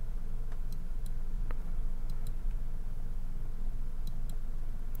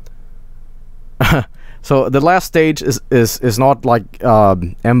 So the last stage is not like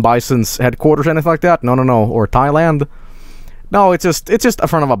M. Bison's headquarters or anything like that. No, or Thailand. No, it's just in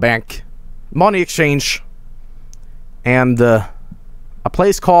front of a bank, money exchange, and a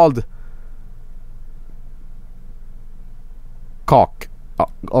place called Cock.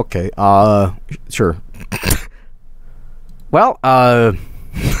 Okay, sure. Well,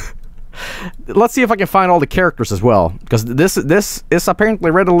 let's see if I can find all the characters as well, because this is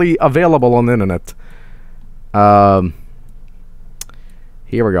apparently readily available on the internet.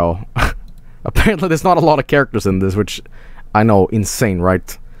 Here we go. Apparently there's not a lot of characters in this, which I know, insane,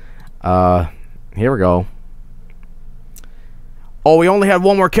 right? Here we go. Oh, we only had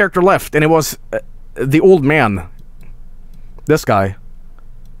one more character left, and it was the old man. This guy.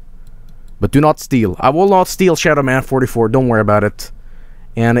 But do not steal. I will not steal Shadow Man 44, don't worry about it.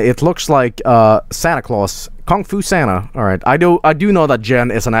 And it looks like Santa Claus, Kung Fu Santa. All right, I do know that Jen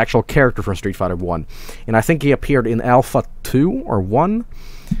is an actual character from Street Fighter 1, and I think he appeared in Alpha 2 or 1.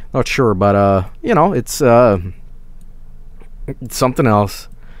 Not sure, but you know, it's something else.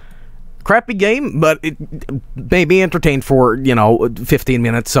 Crappy game, but it made me entertained for, you know, 15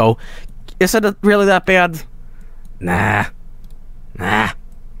 minutes. So, is it really that bad? Nah. Nah.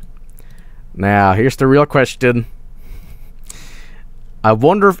 Now, here's the real question. I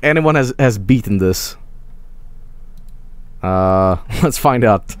wonder if anyone has beaten this. Let's find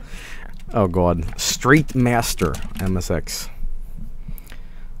out. Oh god. Street Master MSX.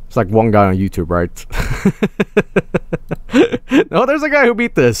 It's like one guy on YouTube, right? No, there's a guy who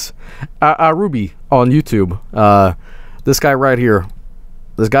beat this. Ruby on YouTube. This guy right here.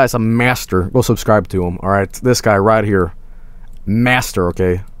 This guy's a master. Go subscribe to him, alright? This guy right here. Master,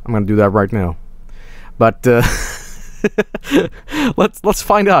 okay? I'm gonna do that right now. But, let's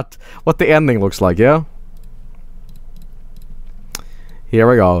find out what the ending looks like, yeah? Here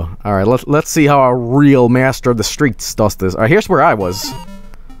we go. Alright, let's see how a real master of the streets does this. Alright, here's where I was.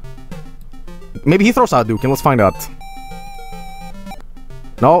 Maybe he throws out Hadouken, let's find out.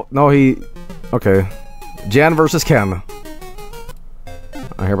 No, he... Okay. Jan versus Ken.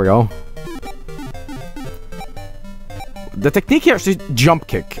 Alright, here we go. The technique here is to jump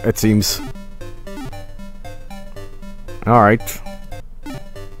kick, it seems. Alright.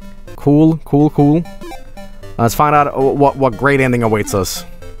 Cool. Let's find out what great ending awaits us.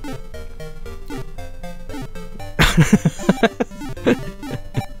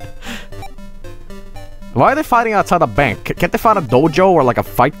 Why are they fighting outside a bank? Can't they find a dojo or like a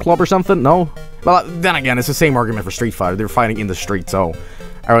fight club or something? No? Well, then again, it's the same argument for Street Fighter. They're fighting in the street, so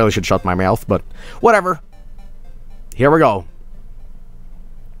I really should shut my mouth, but whatever. Here we go.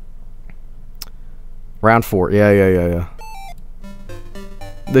 Round 4. Yeah.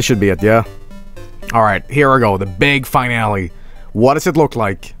 This should be it, yeah? Alright, here we go. The big finale. What does it look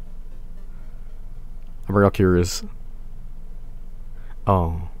like? I'm real curious.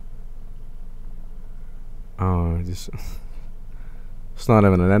 Oh, it's not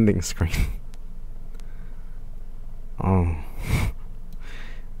even an ending screen. Oh.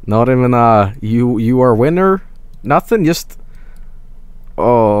 Not even, you are winner? Nothing, just...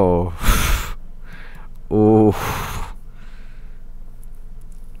 Oh. Oh.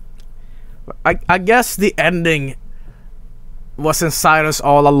 I guess the ending was inside us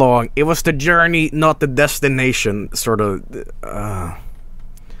all along. It was the journey, not the destination, sort of.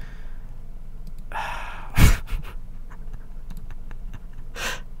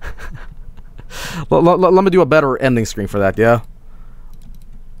 Let me do a better ending screen for that, yeah?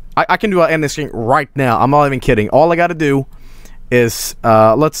 I can do an ending screen right now. I'm not even kidding. All I gotta do is,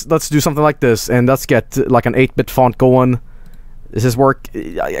 let's do something like this, and let's get, like, an 8-bit font going. Does this work?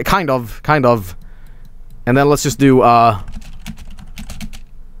 Kind of. And then let's just do, and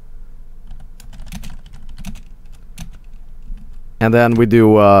then we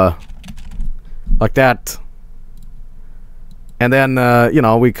do, like that. And then, you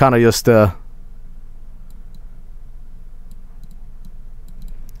know, we kind of just, there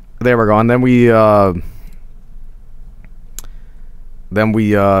we go. And then we have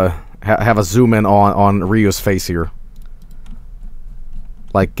a zoom in on Ryu's face here.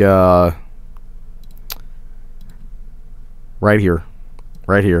 Like, right here.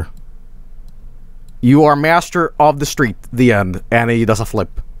 Right here. You are master of the street. The end. And he does a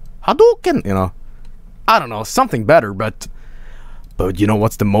flip. Hadouken! You know. I don't know. Something better, but you know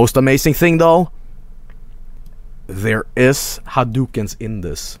what's the most amazing thing, though? There is Hadoukens in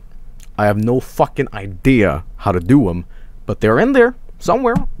this. I have no fucking idea how to do them, but they're in there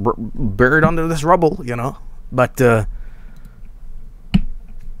somewhere, buried under this rubble, you know. But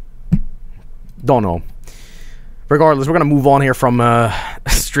don't know. Regardless, we're gonna move on here from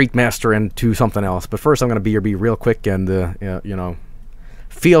Street Master into something else. But first, I'm gonna BRB real quick, and you know,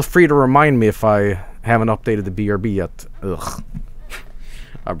 feel free to remind me if I haven't updated the BRB yet. Ugh.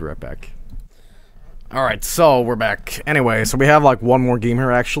 I'll be right back. Alright, so we're back. Anyway, so we have like one more game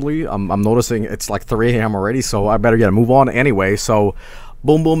here actually. I'm noticing it's like 3 AM already, so I better move on anyway. So,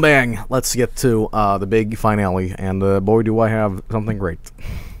 boom boom bang. Let's get to the big finale, and boy do I have something great.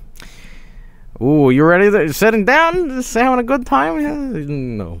 Ooh, you ready? You're sitting down? Just having a good time? Yeah?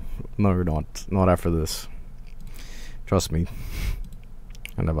 No, you're not. Not after this. Trust me.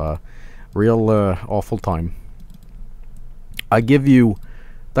 Kind of a real awful time. I give you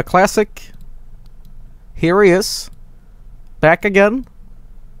the classic. Here he is. Back again.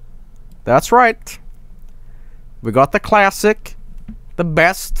 That's right. We got the classic. The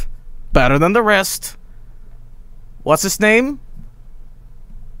best. Better than the rest. What's his name?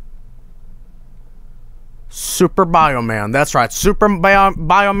 Super Bioman. That's right. Super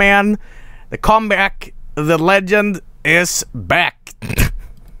Bioman. The comeback. The legend is back.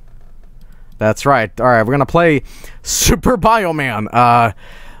 That's right. Alright, we're gonna play Super Bioman.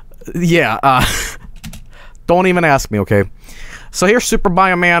 Yeah, don't even ask me, okay? So here's Super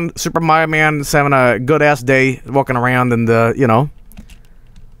Bioman. Super Bioman is having a good-ass day, walking around, and, you know,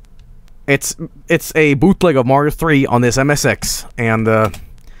 It's a bootleg of Mario 3 on this MSX, and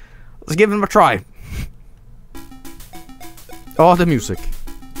let's give it a try. Oh, the music.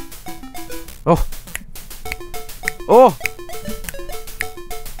 Oh. Oh.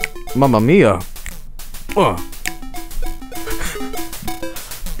 Mamma mia. Oh.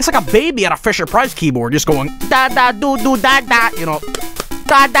 It's like a baby at a Fisher Price keyboard, just going da da do do da da, you know,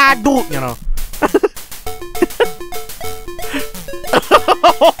 da da do, you know.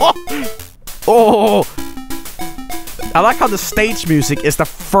 Oh, I like how the stage music is the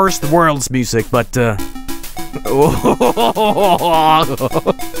first world's music, but all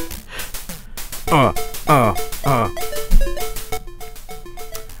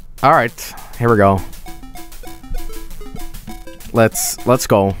right, here we go. Let's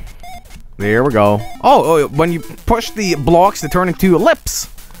go. There we go. Oh, when you push the blocks, they turn into lips.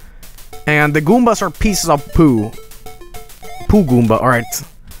 And the Goombas are pieces of poo. Poo Goomba, alright.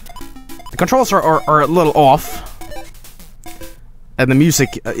 The controls are a little off. And the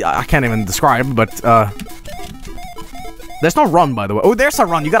music, I can't even describe, but, there's no run, by the way. Oh, there's a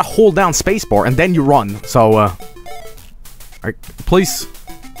run. You gotta hold down spacebar, and then you run. So, alright, please.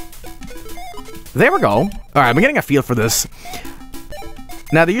 There we go. Alright, I'm getting a feel for this.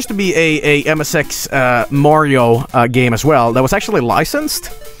 Now, there used to be a MSX Mario game as well that was actually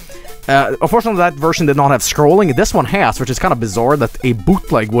licensed. Unfortunately, that version did not have scrolling. This one has, which is kind of bizarre that a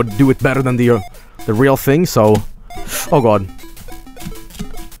bootleg would do it better than the real thing, so... Oh, God.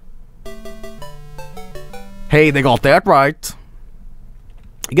 Hey, they got that right.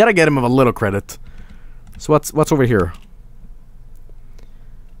 You gotta get him a little credit. So what's over here?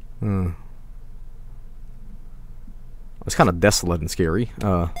 It's kind of desolate and scary.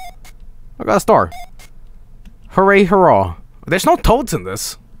 I got a star. Hooray, hurrah. There's no toads in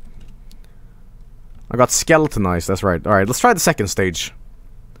this. I got skeletonized, that's right. Alright, let's try the second stage.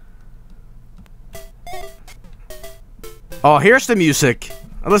 Oh, here's the music.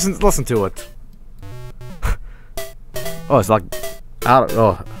 Listen to it. Oh, it's like...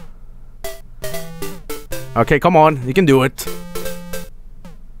 Oh. Okay, come on. You can do it.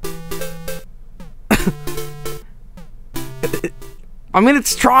 I mean,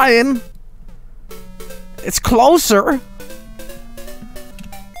 it's trying. It's closer.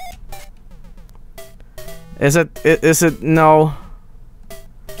 Is it? No.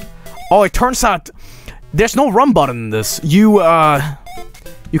 Oh, it turns out there's no run button in this. You kind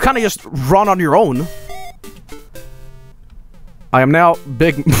of just run on your own. I am now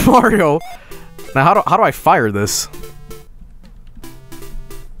Big Mario. Now, how do I fire this?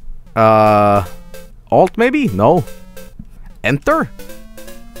 Alt maybe? No. Enter?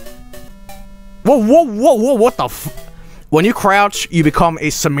 Whoa, what the f... When you crouch, you become a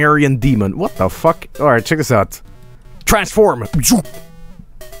Sumerian demon. What the fuck? Alright, check this out. Transform!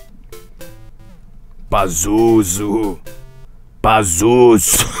 Bazoozu.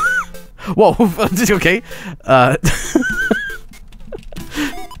 Bazooz. Whoa, okay.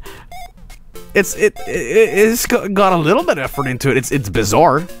 It's got a little bit of effort into it. It's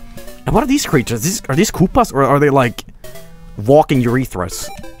bizarre. And what are these creatures? Are these Koopas, or are they like walking urethras?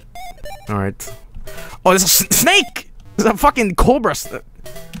 Alright. Oh, there's a snake! There's a fucking cobra. Is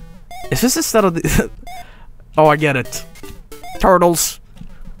this instead of the... Oh, I get it. Turtles.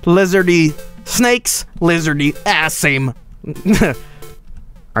 Lizardy. Snakes. Lizardy. Ah, same.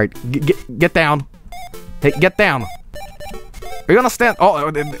 Alright, get down. Hey, get down. Are you gonna stand?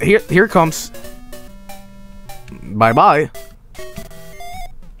 Oh, here it comes. Bye-bye.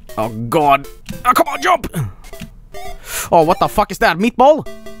 Oh, God. Oh, come on, jump! Oh, what the fuck is that? Meatball?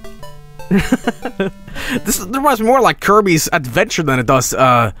 This reminds me more like Kirby's Adventure than it does,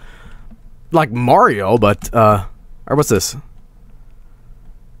 like Mario, but, or what's this?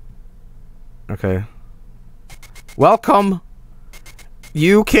 Okay. Welcome.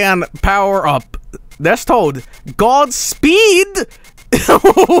 You can power up. There's Toad. Godspeed?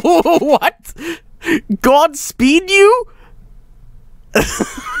 What? Godspeed you?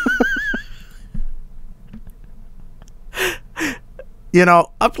 You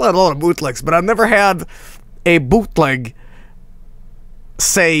know, I've played a lot of bootlegs, but I've never had a bootleg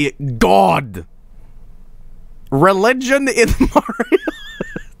say God. Religion in Mario.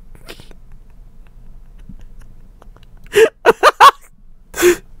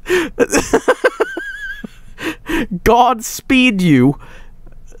 Godspeed you.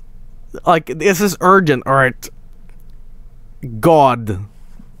 Like, this is urgent. Alright. God.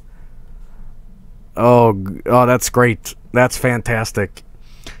 Oh, that's great. That's fantastic.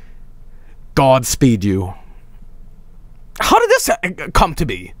 Godspeed you. How did this come to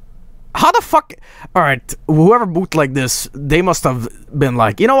be? How the fuck? All right, whoever bootlegged this, they must have been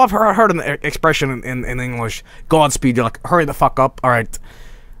like, you know, I've heard an expression in English, Godspeed. You're like, hurry the fuck up. All right.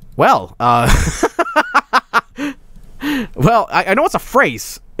 Well, well, I know it's a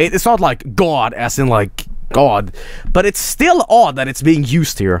phrase. It's not like God, as in like God, but it's still odd that it's being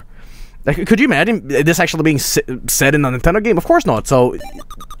used here. Like, could you imagine this actually being said in a Nintendo game? Of course not. So,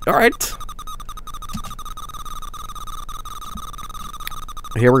 all right.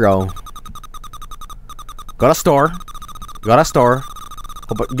 Here we go. Got a store. Got a store.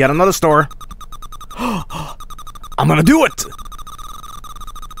 Oh, but get another store. I'm gonna do it!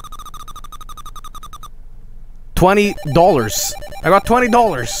 $20. I got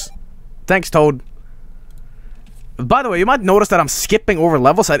 $20. Thanks, Toad. By the way, you might notice that I'm skipping over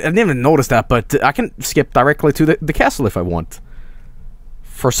levels. I didn't even notice that, but I can skip directly to the castle if I want.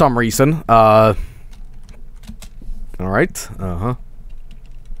 For some reason. Alright. Uh-huh.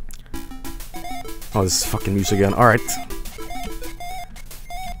 Oh, this is fucking music again. Alright.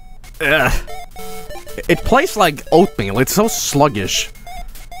 It plays like oatmeal. It's so sluggish.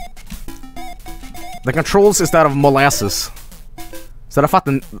 The controls is that of molasses. Is that a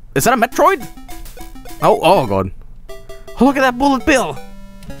fucking... Is that a Metroid? Oh god. Oh, look at that bullet bill!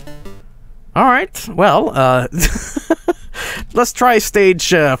 Alright, well, let's try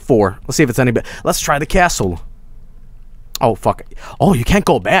stage 4. Let's see if it's any better. Let's try the castle. Oh, fuck. Oh, you can't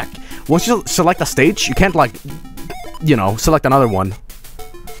go back. Once you select a stage, you can't, like, you know, select another one.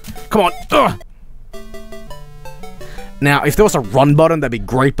 Come on. Ugh. Now, if there was a run button, that'd be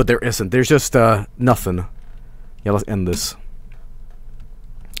great, but there isn't. There's just, nothing. Yeah, let's end this.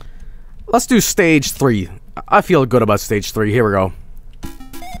 Let's do stage 3. I feel good about stage 3. Here we go.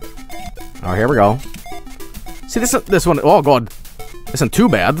 Alright, here we go. See, this one... Oh, God. This isn't too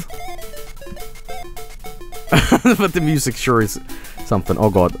bad. But the music sure is something. Oh,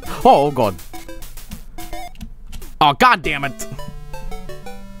 God. Oh, God. Oh, God damn it.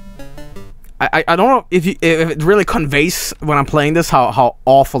 I don't know if it really conveys when I'm playing this how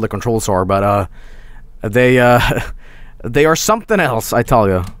awful the controls are, but they are something else, I tell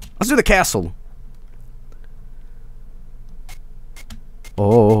you. Let's do the castle.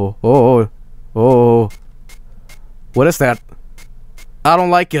 Oh. What is that? I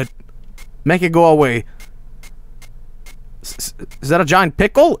don't like it. Make it go away. Is that a giant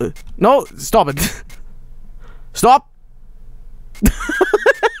pickle? No, stop it. Stop.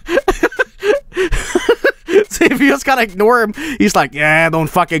 See, if you just gotta ignore him, he's like, yeah, don't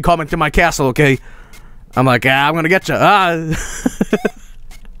fucking come into my castle, okay? I'm like, yeah, I'm gonna get you.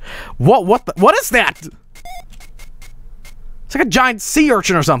 What is that? It's like a giant sea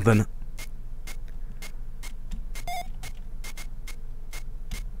urchin or something.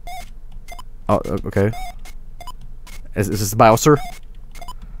 Oh, okay. Is this Bowser?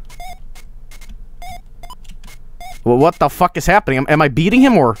 Well, what the fuck is happening? Am I beating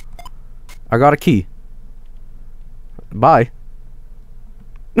him or... I got a key. Bye.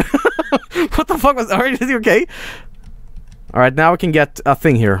 What the fuck was... Is he okay? Alright, now we can get a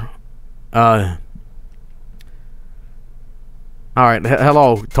thing here. Alright,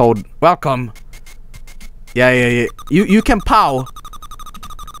 hello, Toad. Welcome. Yeah. You can pow.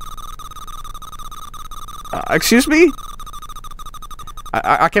 Excuse me?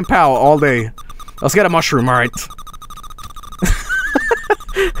 I can pow all day. Let's get a mushroom, alright.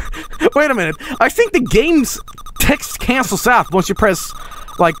 Wait a minute. I think the game's text cancels out once you press,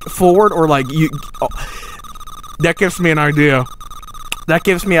 like, forward or, like, you... Oh. That gives me an idea. That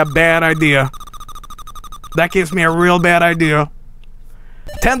gives me a bad idea. That gives me a real bad idea.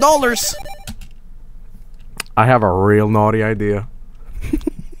 $10! I have a real naughty idea.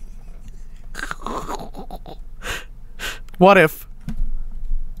 What if...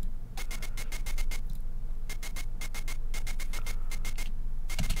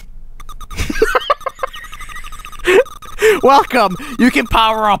 Welcome! You can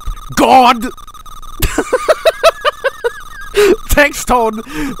power up God! Thanks, Toad!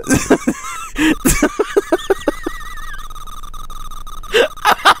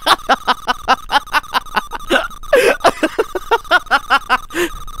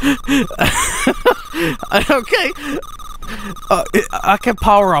 Okay. I can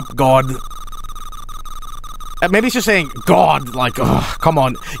power up God. Maybe it's just saying God, like, come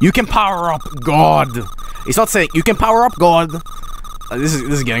on. You can power up God. He's not saying you can power up God. This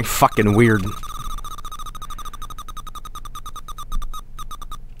is getting fucking weird.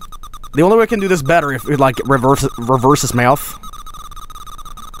 The only way I can do this better if it, like, reverse his mouth.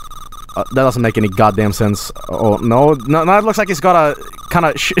 That doesn't make any goddamn sense. Oh, no, it looks like he's got a kind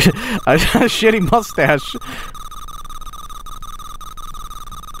of a shitty mustache.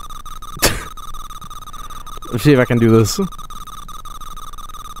 Let's see if I can do this.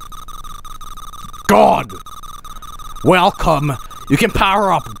 God! Welcome! You can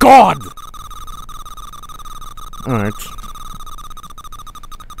power up! God! Alright.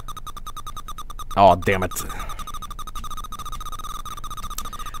 Oh, damn it.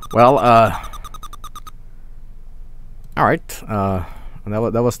 Well, alright,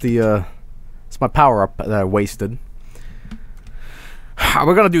 that was the, it's my power-up that I wasted.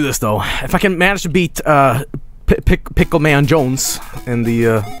 We're gonna do this, though. If I can manage to beat, Pickle Man Jones in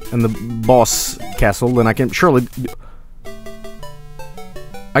the boss castle, then I can surely...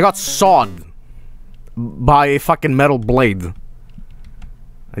 I got sawed by a fucking metal blade.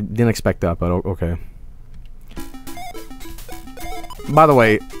 I didn't expect that, but okay. By the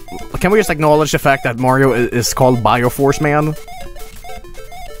way, can we just acknowledge the fact that Mario is called Bioforce Man?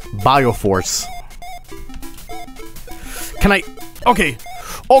 Bioforce. Can I... Okay.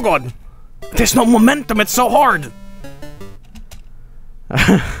 Oh god. There's no momentum, it's so hard!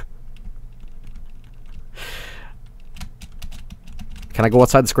 Can I go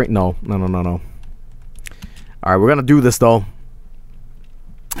outside the screen? No. No. Alright, we're gonna do this, though.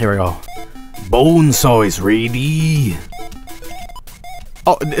 Here we go. Bonesaw is ready.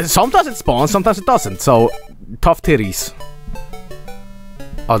 Oh, sometimes it spawns, sometimes it doesn't, so... Tough titties.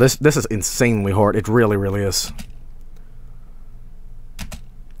 Oh, this is insanely hard. It really is.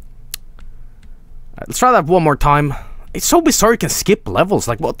 Let's try that one more time. It's so bizarre you can skip levels.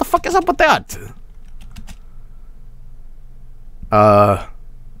 Like, what the fuck is up with that? I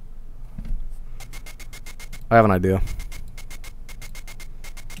have an idea.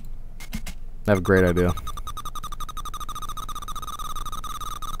 I have a great idea.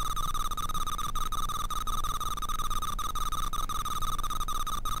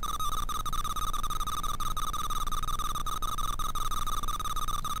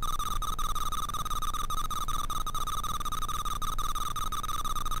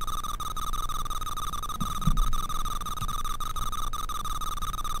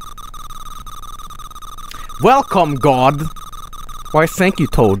 Welcome, God! Why, thank you,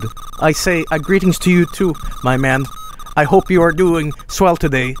 Toad. I say, greetings to you too, my man. I hope you are doing swell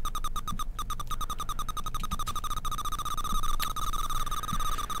today.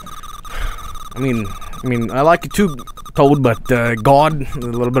 I mean, I like it too, Toad, but, God, a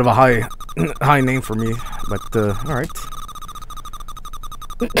little bit of a high name for me. But, alright.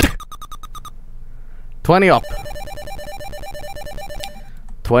 20 up.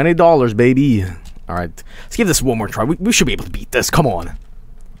 $20, baby. Alright, let's give this one more try. We should be able to beat this, come on.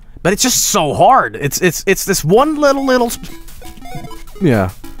 But it's just so hard. It's this one little... Yeah.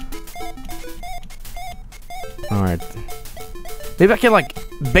 Alright. Maybe I can, like,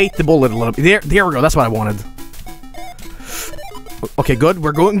 bait the bullet a little bit. There we go, that's what I wanted. Okay, good,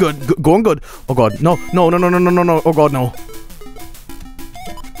 we're going good. Going good. Oh god, no. Oh god, no.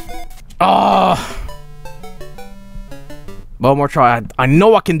 Ah! One more try. I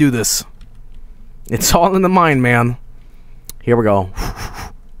know I can do this. It's all in the mind, man. Here we go.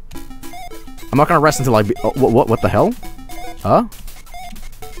 I'm not gonna rest until I be- what the hell? Huh?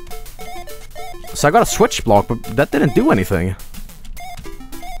 So I got a switch block, but that didn't do anything.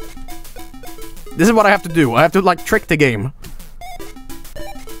 This is what I have to do. I have to, like, trick the game.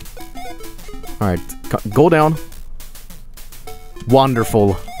 Alright, go down.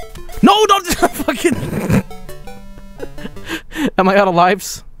 Wonderful. No, don't fucking... Am I out of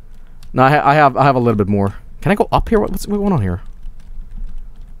lives? No, I have a little bit more. Can I go up here? What's going on here?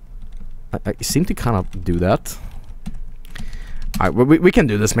 I seem to kind of do that. Alright, we can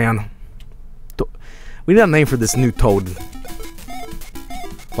do this, man. We need a name for this new Toad.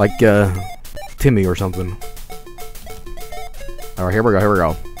 Like, Timmy or something. Alright, here we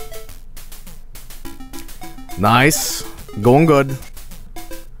go. Nice. Going good.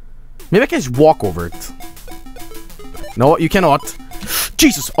 Maybe I can just walk over it. No, you cannot.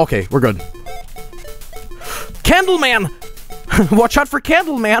 Jesus! Okay, we're good. Candleman! Watch out for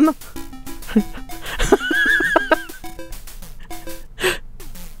Candleman!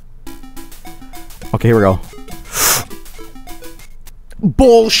 Okay, here we go.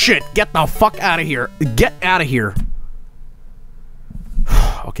 Bullshit! Get the fuck out of here! Get out of here!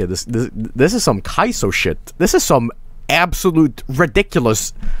 Okay, this is some Kaiso shit. This is some absolute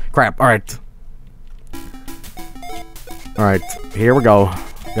ridiculous crap. Alright. Alright, here we go.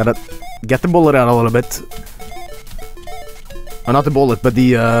 Gotta get the bullet out a little bit. Oh, not the bullet, but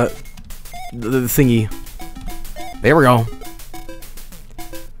the thingy. There we go.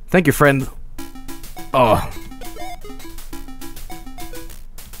 Thank you, friend. Oh.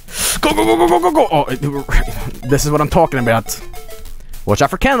 Go! Oh, this is what I'm talking about. Watch out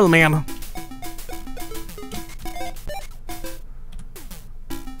for Candleman.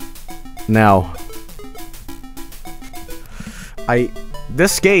 Now,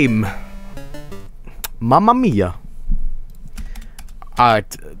 this game, mamma mia.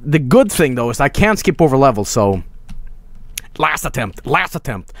 Alright, the good thing though is I can't skip over levels, so last attempt.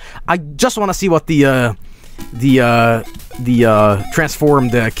 I just want to see what the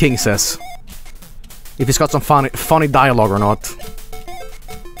transformed king says. If he's got some funny dialogue or not.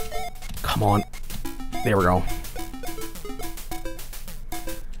 Come on. There we go.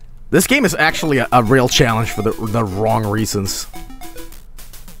 This game is actually a real challenge for the wrong reasons.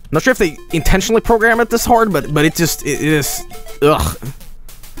 Not sure if they intentionally program it this hard, but it is. Ugh.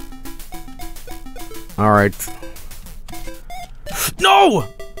 Alright. No!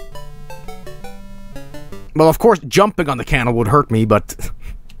 Well, of course, jumping on the candle would hurt me, but...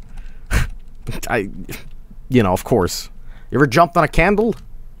 You know, of course. You ever jumped on a candle?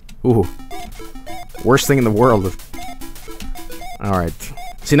 Ooh. Worst thing in the world. Alright.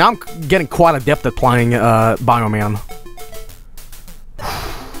 See, now I'm getting quite adept at playing, Bioman.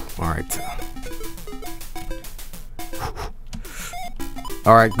 Alright.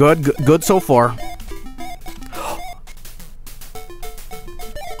 Alright, good so far.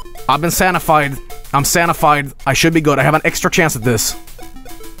 I've been sanified. I'm sanified. I should be good. I have an extra chance at this.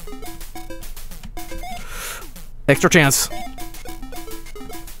 Extra chance.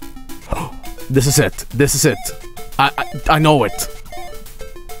 This is it. This is it. I know it.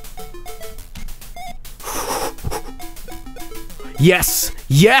 Yes!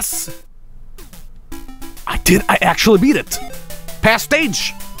 Yes! I actually beat it! Past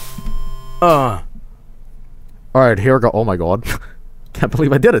stage! Alright, here we go. Oh my god. Can't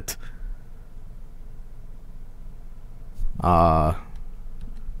believe I did it.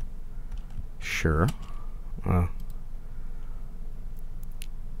 Sure.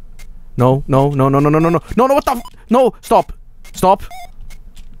 No, what the no, stop. Stop.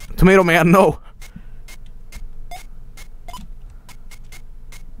 Tomato Man, no.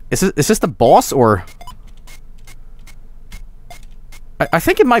 Is this the boss, or... I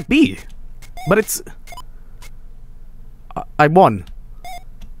think it might be. But it's... I won.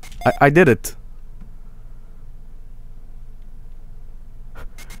 I did it.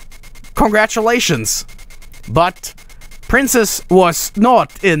 Congratulations! But... Princess was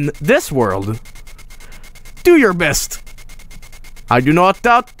not in this world. Do your best. I do not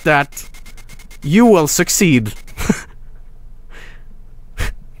doubt that you will succeed.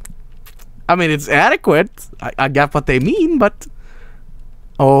 I mean, it's adequate. I get what they mean, but...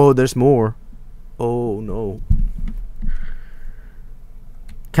 Oh, there's more. Oh, no.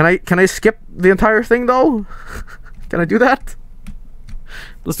 Can I skip the entire thing, though? Can I do that?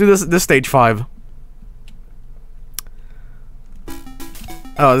 Let's do this stage 5.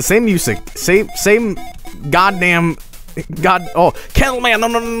 Oh, the same music. Same goddamn... Oh, Candle Man!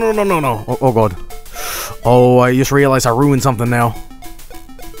 No. Oh, God. Oh, I just realized I ruined something now.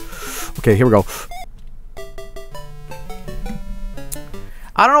 Okay, here we go.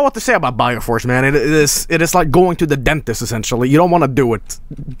 I don't know what to say about Bioforce, man. It is like going to the dentist, essentially. You don't want to do it,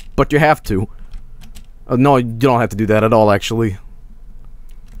 but you have to. No, you don't have to do that at all, actually.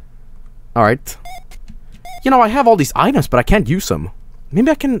 Alright. You know, I have all these items, but I can't use them.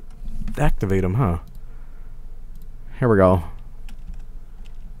 Maybe I can activate them, huh? Here we go.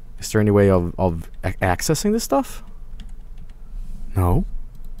 Is there any way of accessing this stuff? No.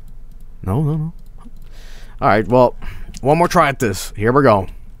 No. Alright, well, one more try at this. Here we go.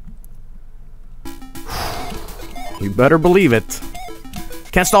 You better believe it.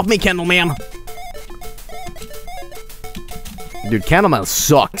 Can't stop me, Candle Man. Dude, Candle Man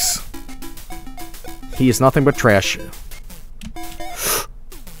sucks. He is nothing but trash.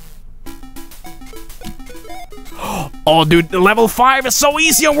 Oh, dude, level 5 is so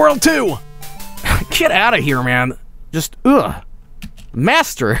easy on World 2! Get out of here, man. Just, ugh.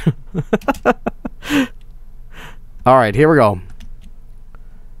 Master! Alright, here we go.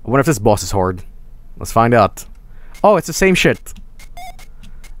 I wonder if this boss is hard. Let's find out. Oh, it's the same shit.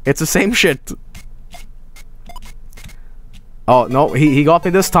 It's the same shit. Oh, no, he got me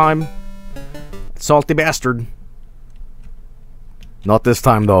this time. Salty bastard. Not this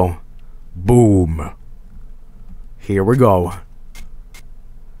time, though. Boom. Here we go.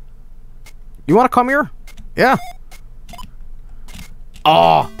 You want to come here? Yeah.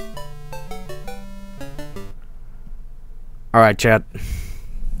 Oh. Alright, chat.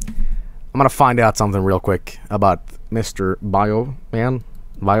 I'm gonna find out something real quick about Mr.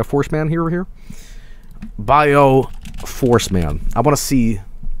 Bioforce Man here. Bioforce Man. I want to see...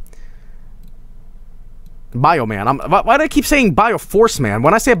 Bioman. Why do I keep saying Bioforce Man?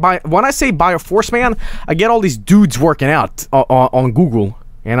 When I say Bioforce Man, I get all these dudes working out on Google.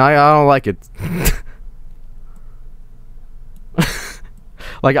 And I don't like it.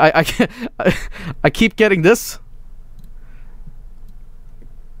 Like, I keep getting this.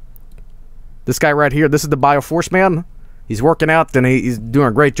 This guy right here, this is the Bioforce man. He's working out, and he's doing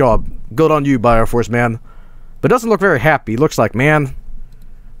a great job. Good on you, Bioforce man. But doesn't look very happy. He looks like, man,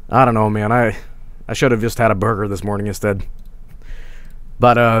 I don't know, man. I should have just had a burger this morning instead.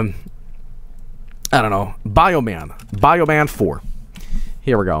 But, I don't know. Bioman 4.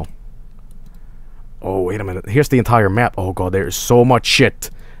 Here we go. Oh, wait a minute. Here's the entire map. Oh, God, there's so much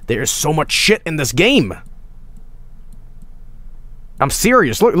shit. There's so much shit in this game. I'm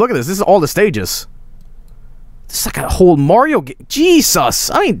serious. Look at this. This is all the stages. This is like a whole Mario game.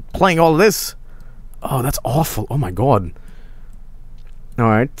 Jesus. I ain't playing all of this. Oh, that's awful. Oh, my God.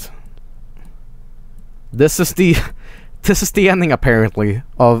 Alright. This is the ending, apparently,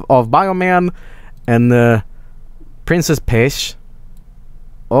 of Bioman and Princess Peach.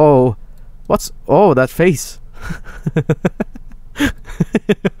 Oh, oh, that face.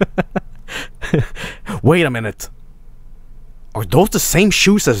 Wait a minute. Are those the same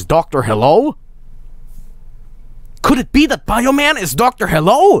shoes as Dr. Hello? Could it be that Bioman is Dr.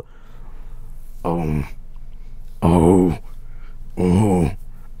 Hello? Oh,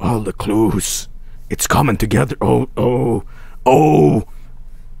 all the clues. It's coming together. Oh.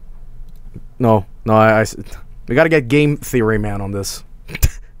 No, we gotta get game theory man on this.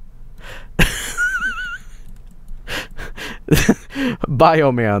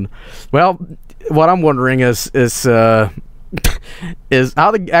 Bioman. Well, what I'm wondering is how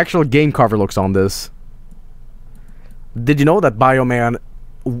the actual game cover looks on this. Did you know that Bioman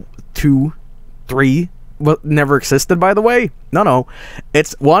 2, 3 never existed, by the way? No.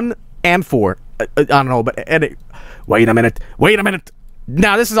 It's 1 and 4. I don't know, but wait a minute.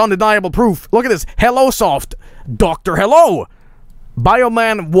 Now this is undeniable proof. Look at this. Hello Soft. Dr. Hello.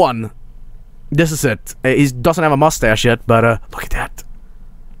 Bioman 1. This is it. He doesn't have a mustache yet, but look at that.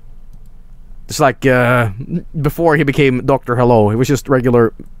 It's like before he became Dr. Hello. He was just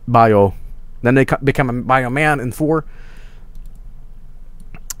regular Bio. Then they become a Bioman in 4.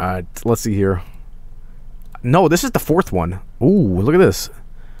 Alright, let's see here. No, this is the 4th one. Ooh, look at this.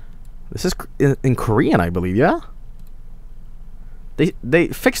 This is in Korean, I believe, yeah? They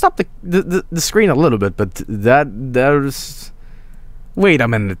fixed up the screen a little bit, but there's... Wait a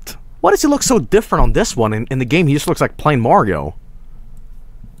minute. Why does he look so different on this one? In the game, he just looks like plain Mario.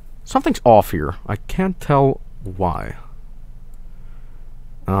 Something's off here. I can't tell why.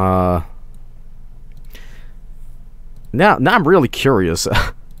 Now I'm really curious.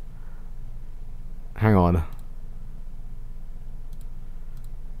 Hang on.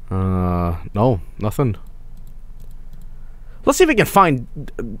 No, nothing. Let's see if we can find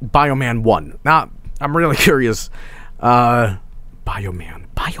Bioman 1. Now, I'm really curious. Bioman.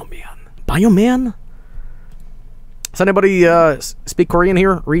 Does anybody speak Korean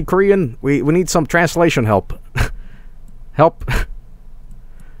here? Read Korean? We need some translation help. Help.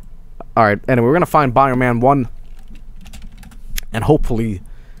 Alright, anyway, we're gonna find Bioman 1. And hopefully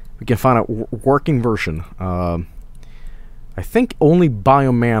we can find a working version. I think only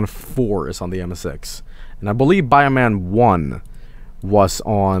Bioman 4 is on the MSX. And I believe Bioman 1 was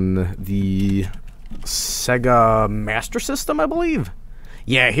on the Sega Master System, I believe.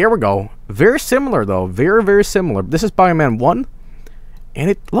 Yeah, here we go. Very similar, though. Very, very similar. This is Bioman 1. And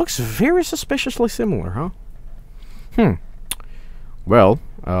it looks very suspiciously similar, huh? Well,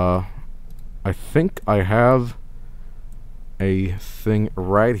 I think I have a thing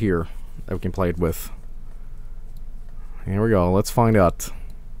right here that we can play it with. Here we go. Let's find out.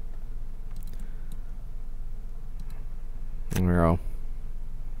 There we go.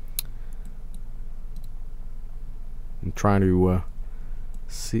 I'm trying to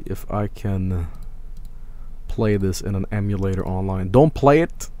see if I can play this in an emulator online. Don't play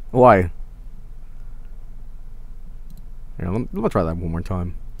it? Why? Here, let me try that one more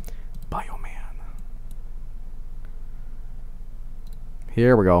time. Bioman.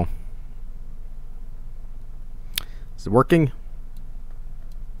 Here we go. Is it working?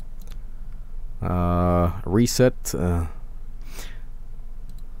 Reset.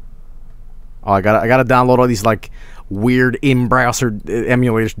 Oh, I gotta download all these like weird in-browser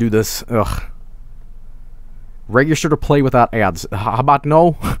emulators to do this. Ugh. Register to play without ads. How about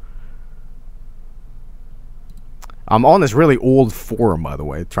no? I'm on this really old forum, by the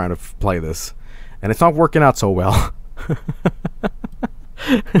way, trying to play this, and it's not working out so well.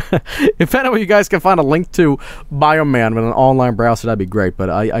 If any of you guys can find a link to Bioman with an online browser, that'd be great, but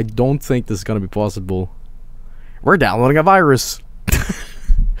I don't think this is going to be possible. We're downloading a virus.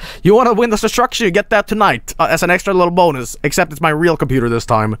 You want to win this destruction? You get that tonight as an extra little bonus. Except it's my real computer this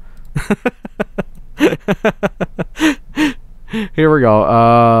time. Here we go.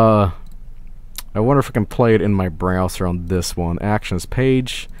 I wonder if I can play it in my browser on this one. Actions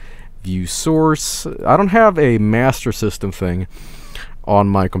page, view source. I don't have a master system thing on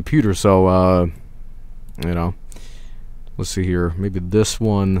my computer, so you know. Let's see here. Maybe this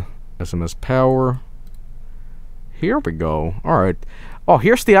one. SMS power. Here we go. Alright. Oh,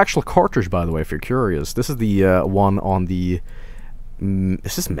 here's the actual cartridge, by the way, if you're curious. This is the one on the...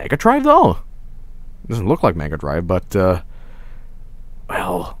 is this Mega Drive, though? Doesn't look like Mega Drive, but...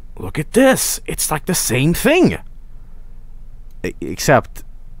 well, look at this. It's like the same thing. Except...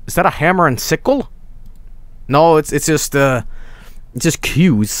 is that a hammer and sickle? No, it's just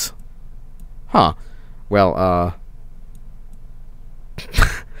cues. Huh. Well,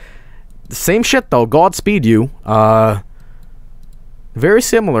 same shit though. Godspeed you. Very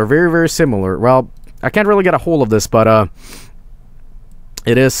similar. Very, very similar. Well, I can't really get a hold of this, but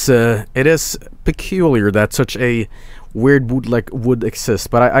it is peculiar that such a weird bootleg would exist.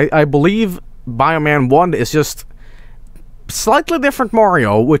 But I believe Bioman 1 is just slightly different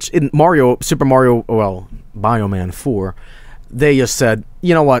Mario, which in Super Mario, well, Bioman 4, they just said,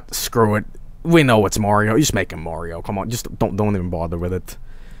 you know what, screw it. We know it's Mario. You just make him Mario. Come on, just don't even bother with it.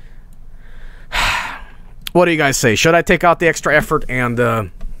 What do you guys say? Should I take out the extra effort and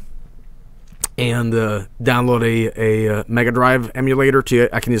download a Mega Drive emulator to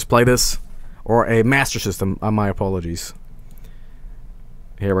I can just play this, or a Master System? My apologies.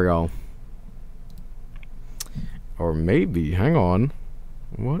 Here we go. Or maybe, hang on.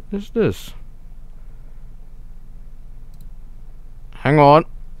 What is this? Hang on.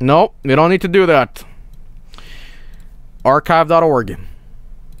 Nope, you don't need to do that. Archive.org.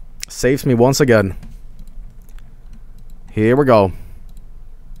 Saves me once again. Here we go.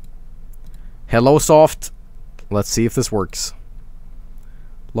 Hello, Soft. Let's see if this works.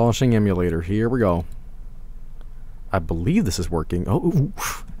 Launching emulator. Here we go. I believe this is working. Oh, ooh,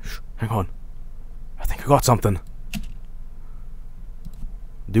 hang on. I think I got something.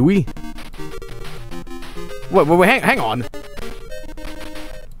 Do we? Wait, hang on.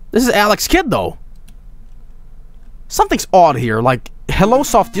 This is Alex Kidd, though. Something's odd here. Like,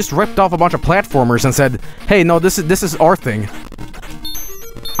 HelloSoft just ripped off a bunch of platformers and said, "Hey, no, this is our thing.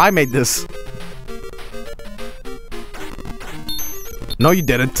 I made this." No, you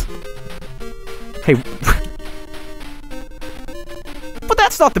didn't. Hey, but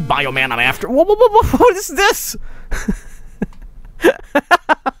that's not the Bioman I'm after. What is this?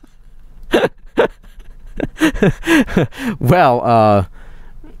 Well,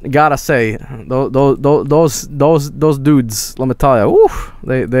 gotta say, those dudes, let me tell you, woo,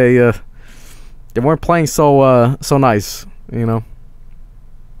 they weren't playing so nice, you know.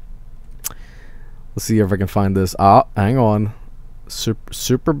 Let's see if I can find this. Hang on.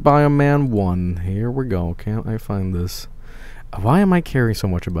 Super Bioman 1. Here we go. Can't I find this? Why am I caring so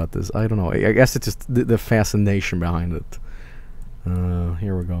much about this? I don't know. I guess it's just the fascination behind it.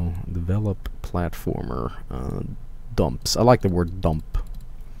 Here we go. Develop platformer. Dumps. I like the word dump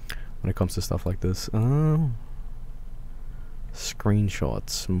when it comes to stuff like this.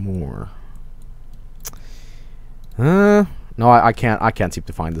 Screenshots. More. No, I can't seem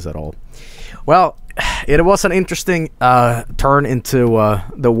to find this at all. Well, it was an interesting turn into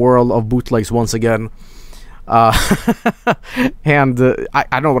the world of bootlegs once again. And I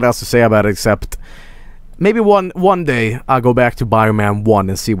don't know what else to say about it except maybe one day I'll go back to Bioman 1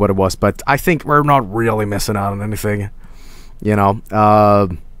 and see what it was, but I think we're not really missing out on anything, you know.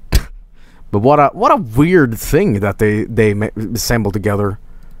 But what a weird thing that they assembled together,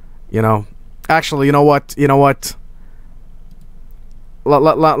 you know. Actually, you know what?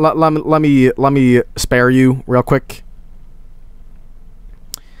 Let me spare you real quick,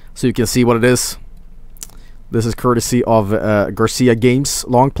 so you can see what it is. This is courtesy of Garcia Games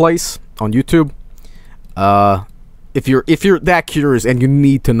Long Plays on YouTube. If you're that curious and you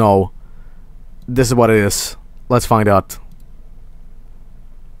need to know, this is what it is. Let's find out.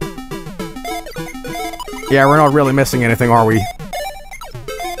 Yeah, we're not really missing anything, are we?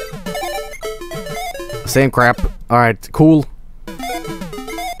 Same crap. Alright, cool.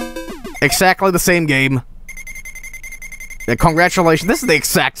 Exactly the same game. Congratulations. This is the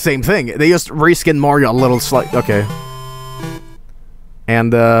exact same thing. They just reskinned Mario a little slight. Okay.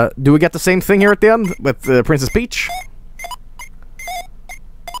 And, do we get the same thing here at the end with Princess Peach?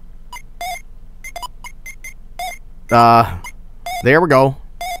 There we go.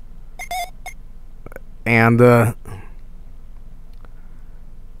 And,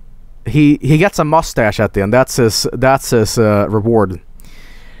 he gets a mustache at the end. That's his reward.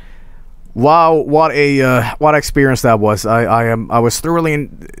 Wow, what experience that was. I was thoroughly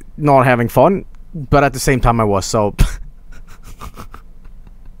not having fun, but at the same time I was. So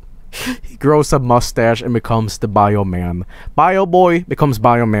he grows a mustache and becomes the Bio Man. Bio Boy becomes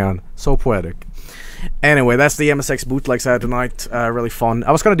Bio Man. So poetic. Anyway, that's the MSX bootlegs I had tonight. Really fun.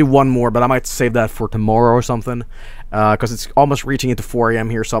 I was gonna do one more, but I might save that for tomorrow or something, because it's almost reaching into 4 a.m.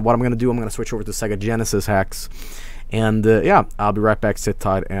 here. So what I'm gonna do, I'm gonna switch over to Sega Genesis hacks, and yeah, I'll be right back. Sit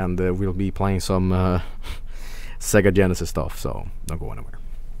tight, and we'll be playing some Sega Genesis stuff. So don't go anywhere.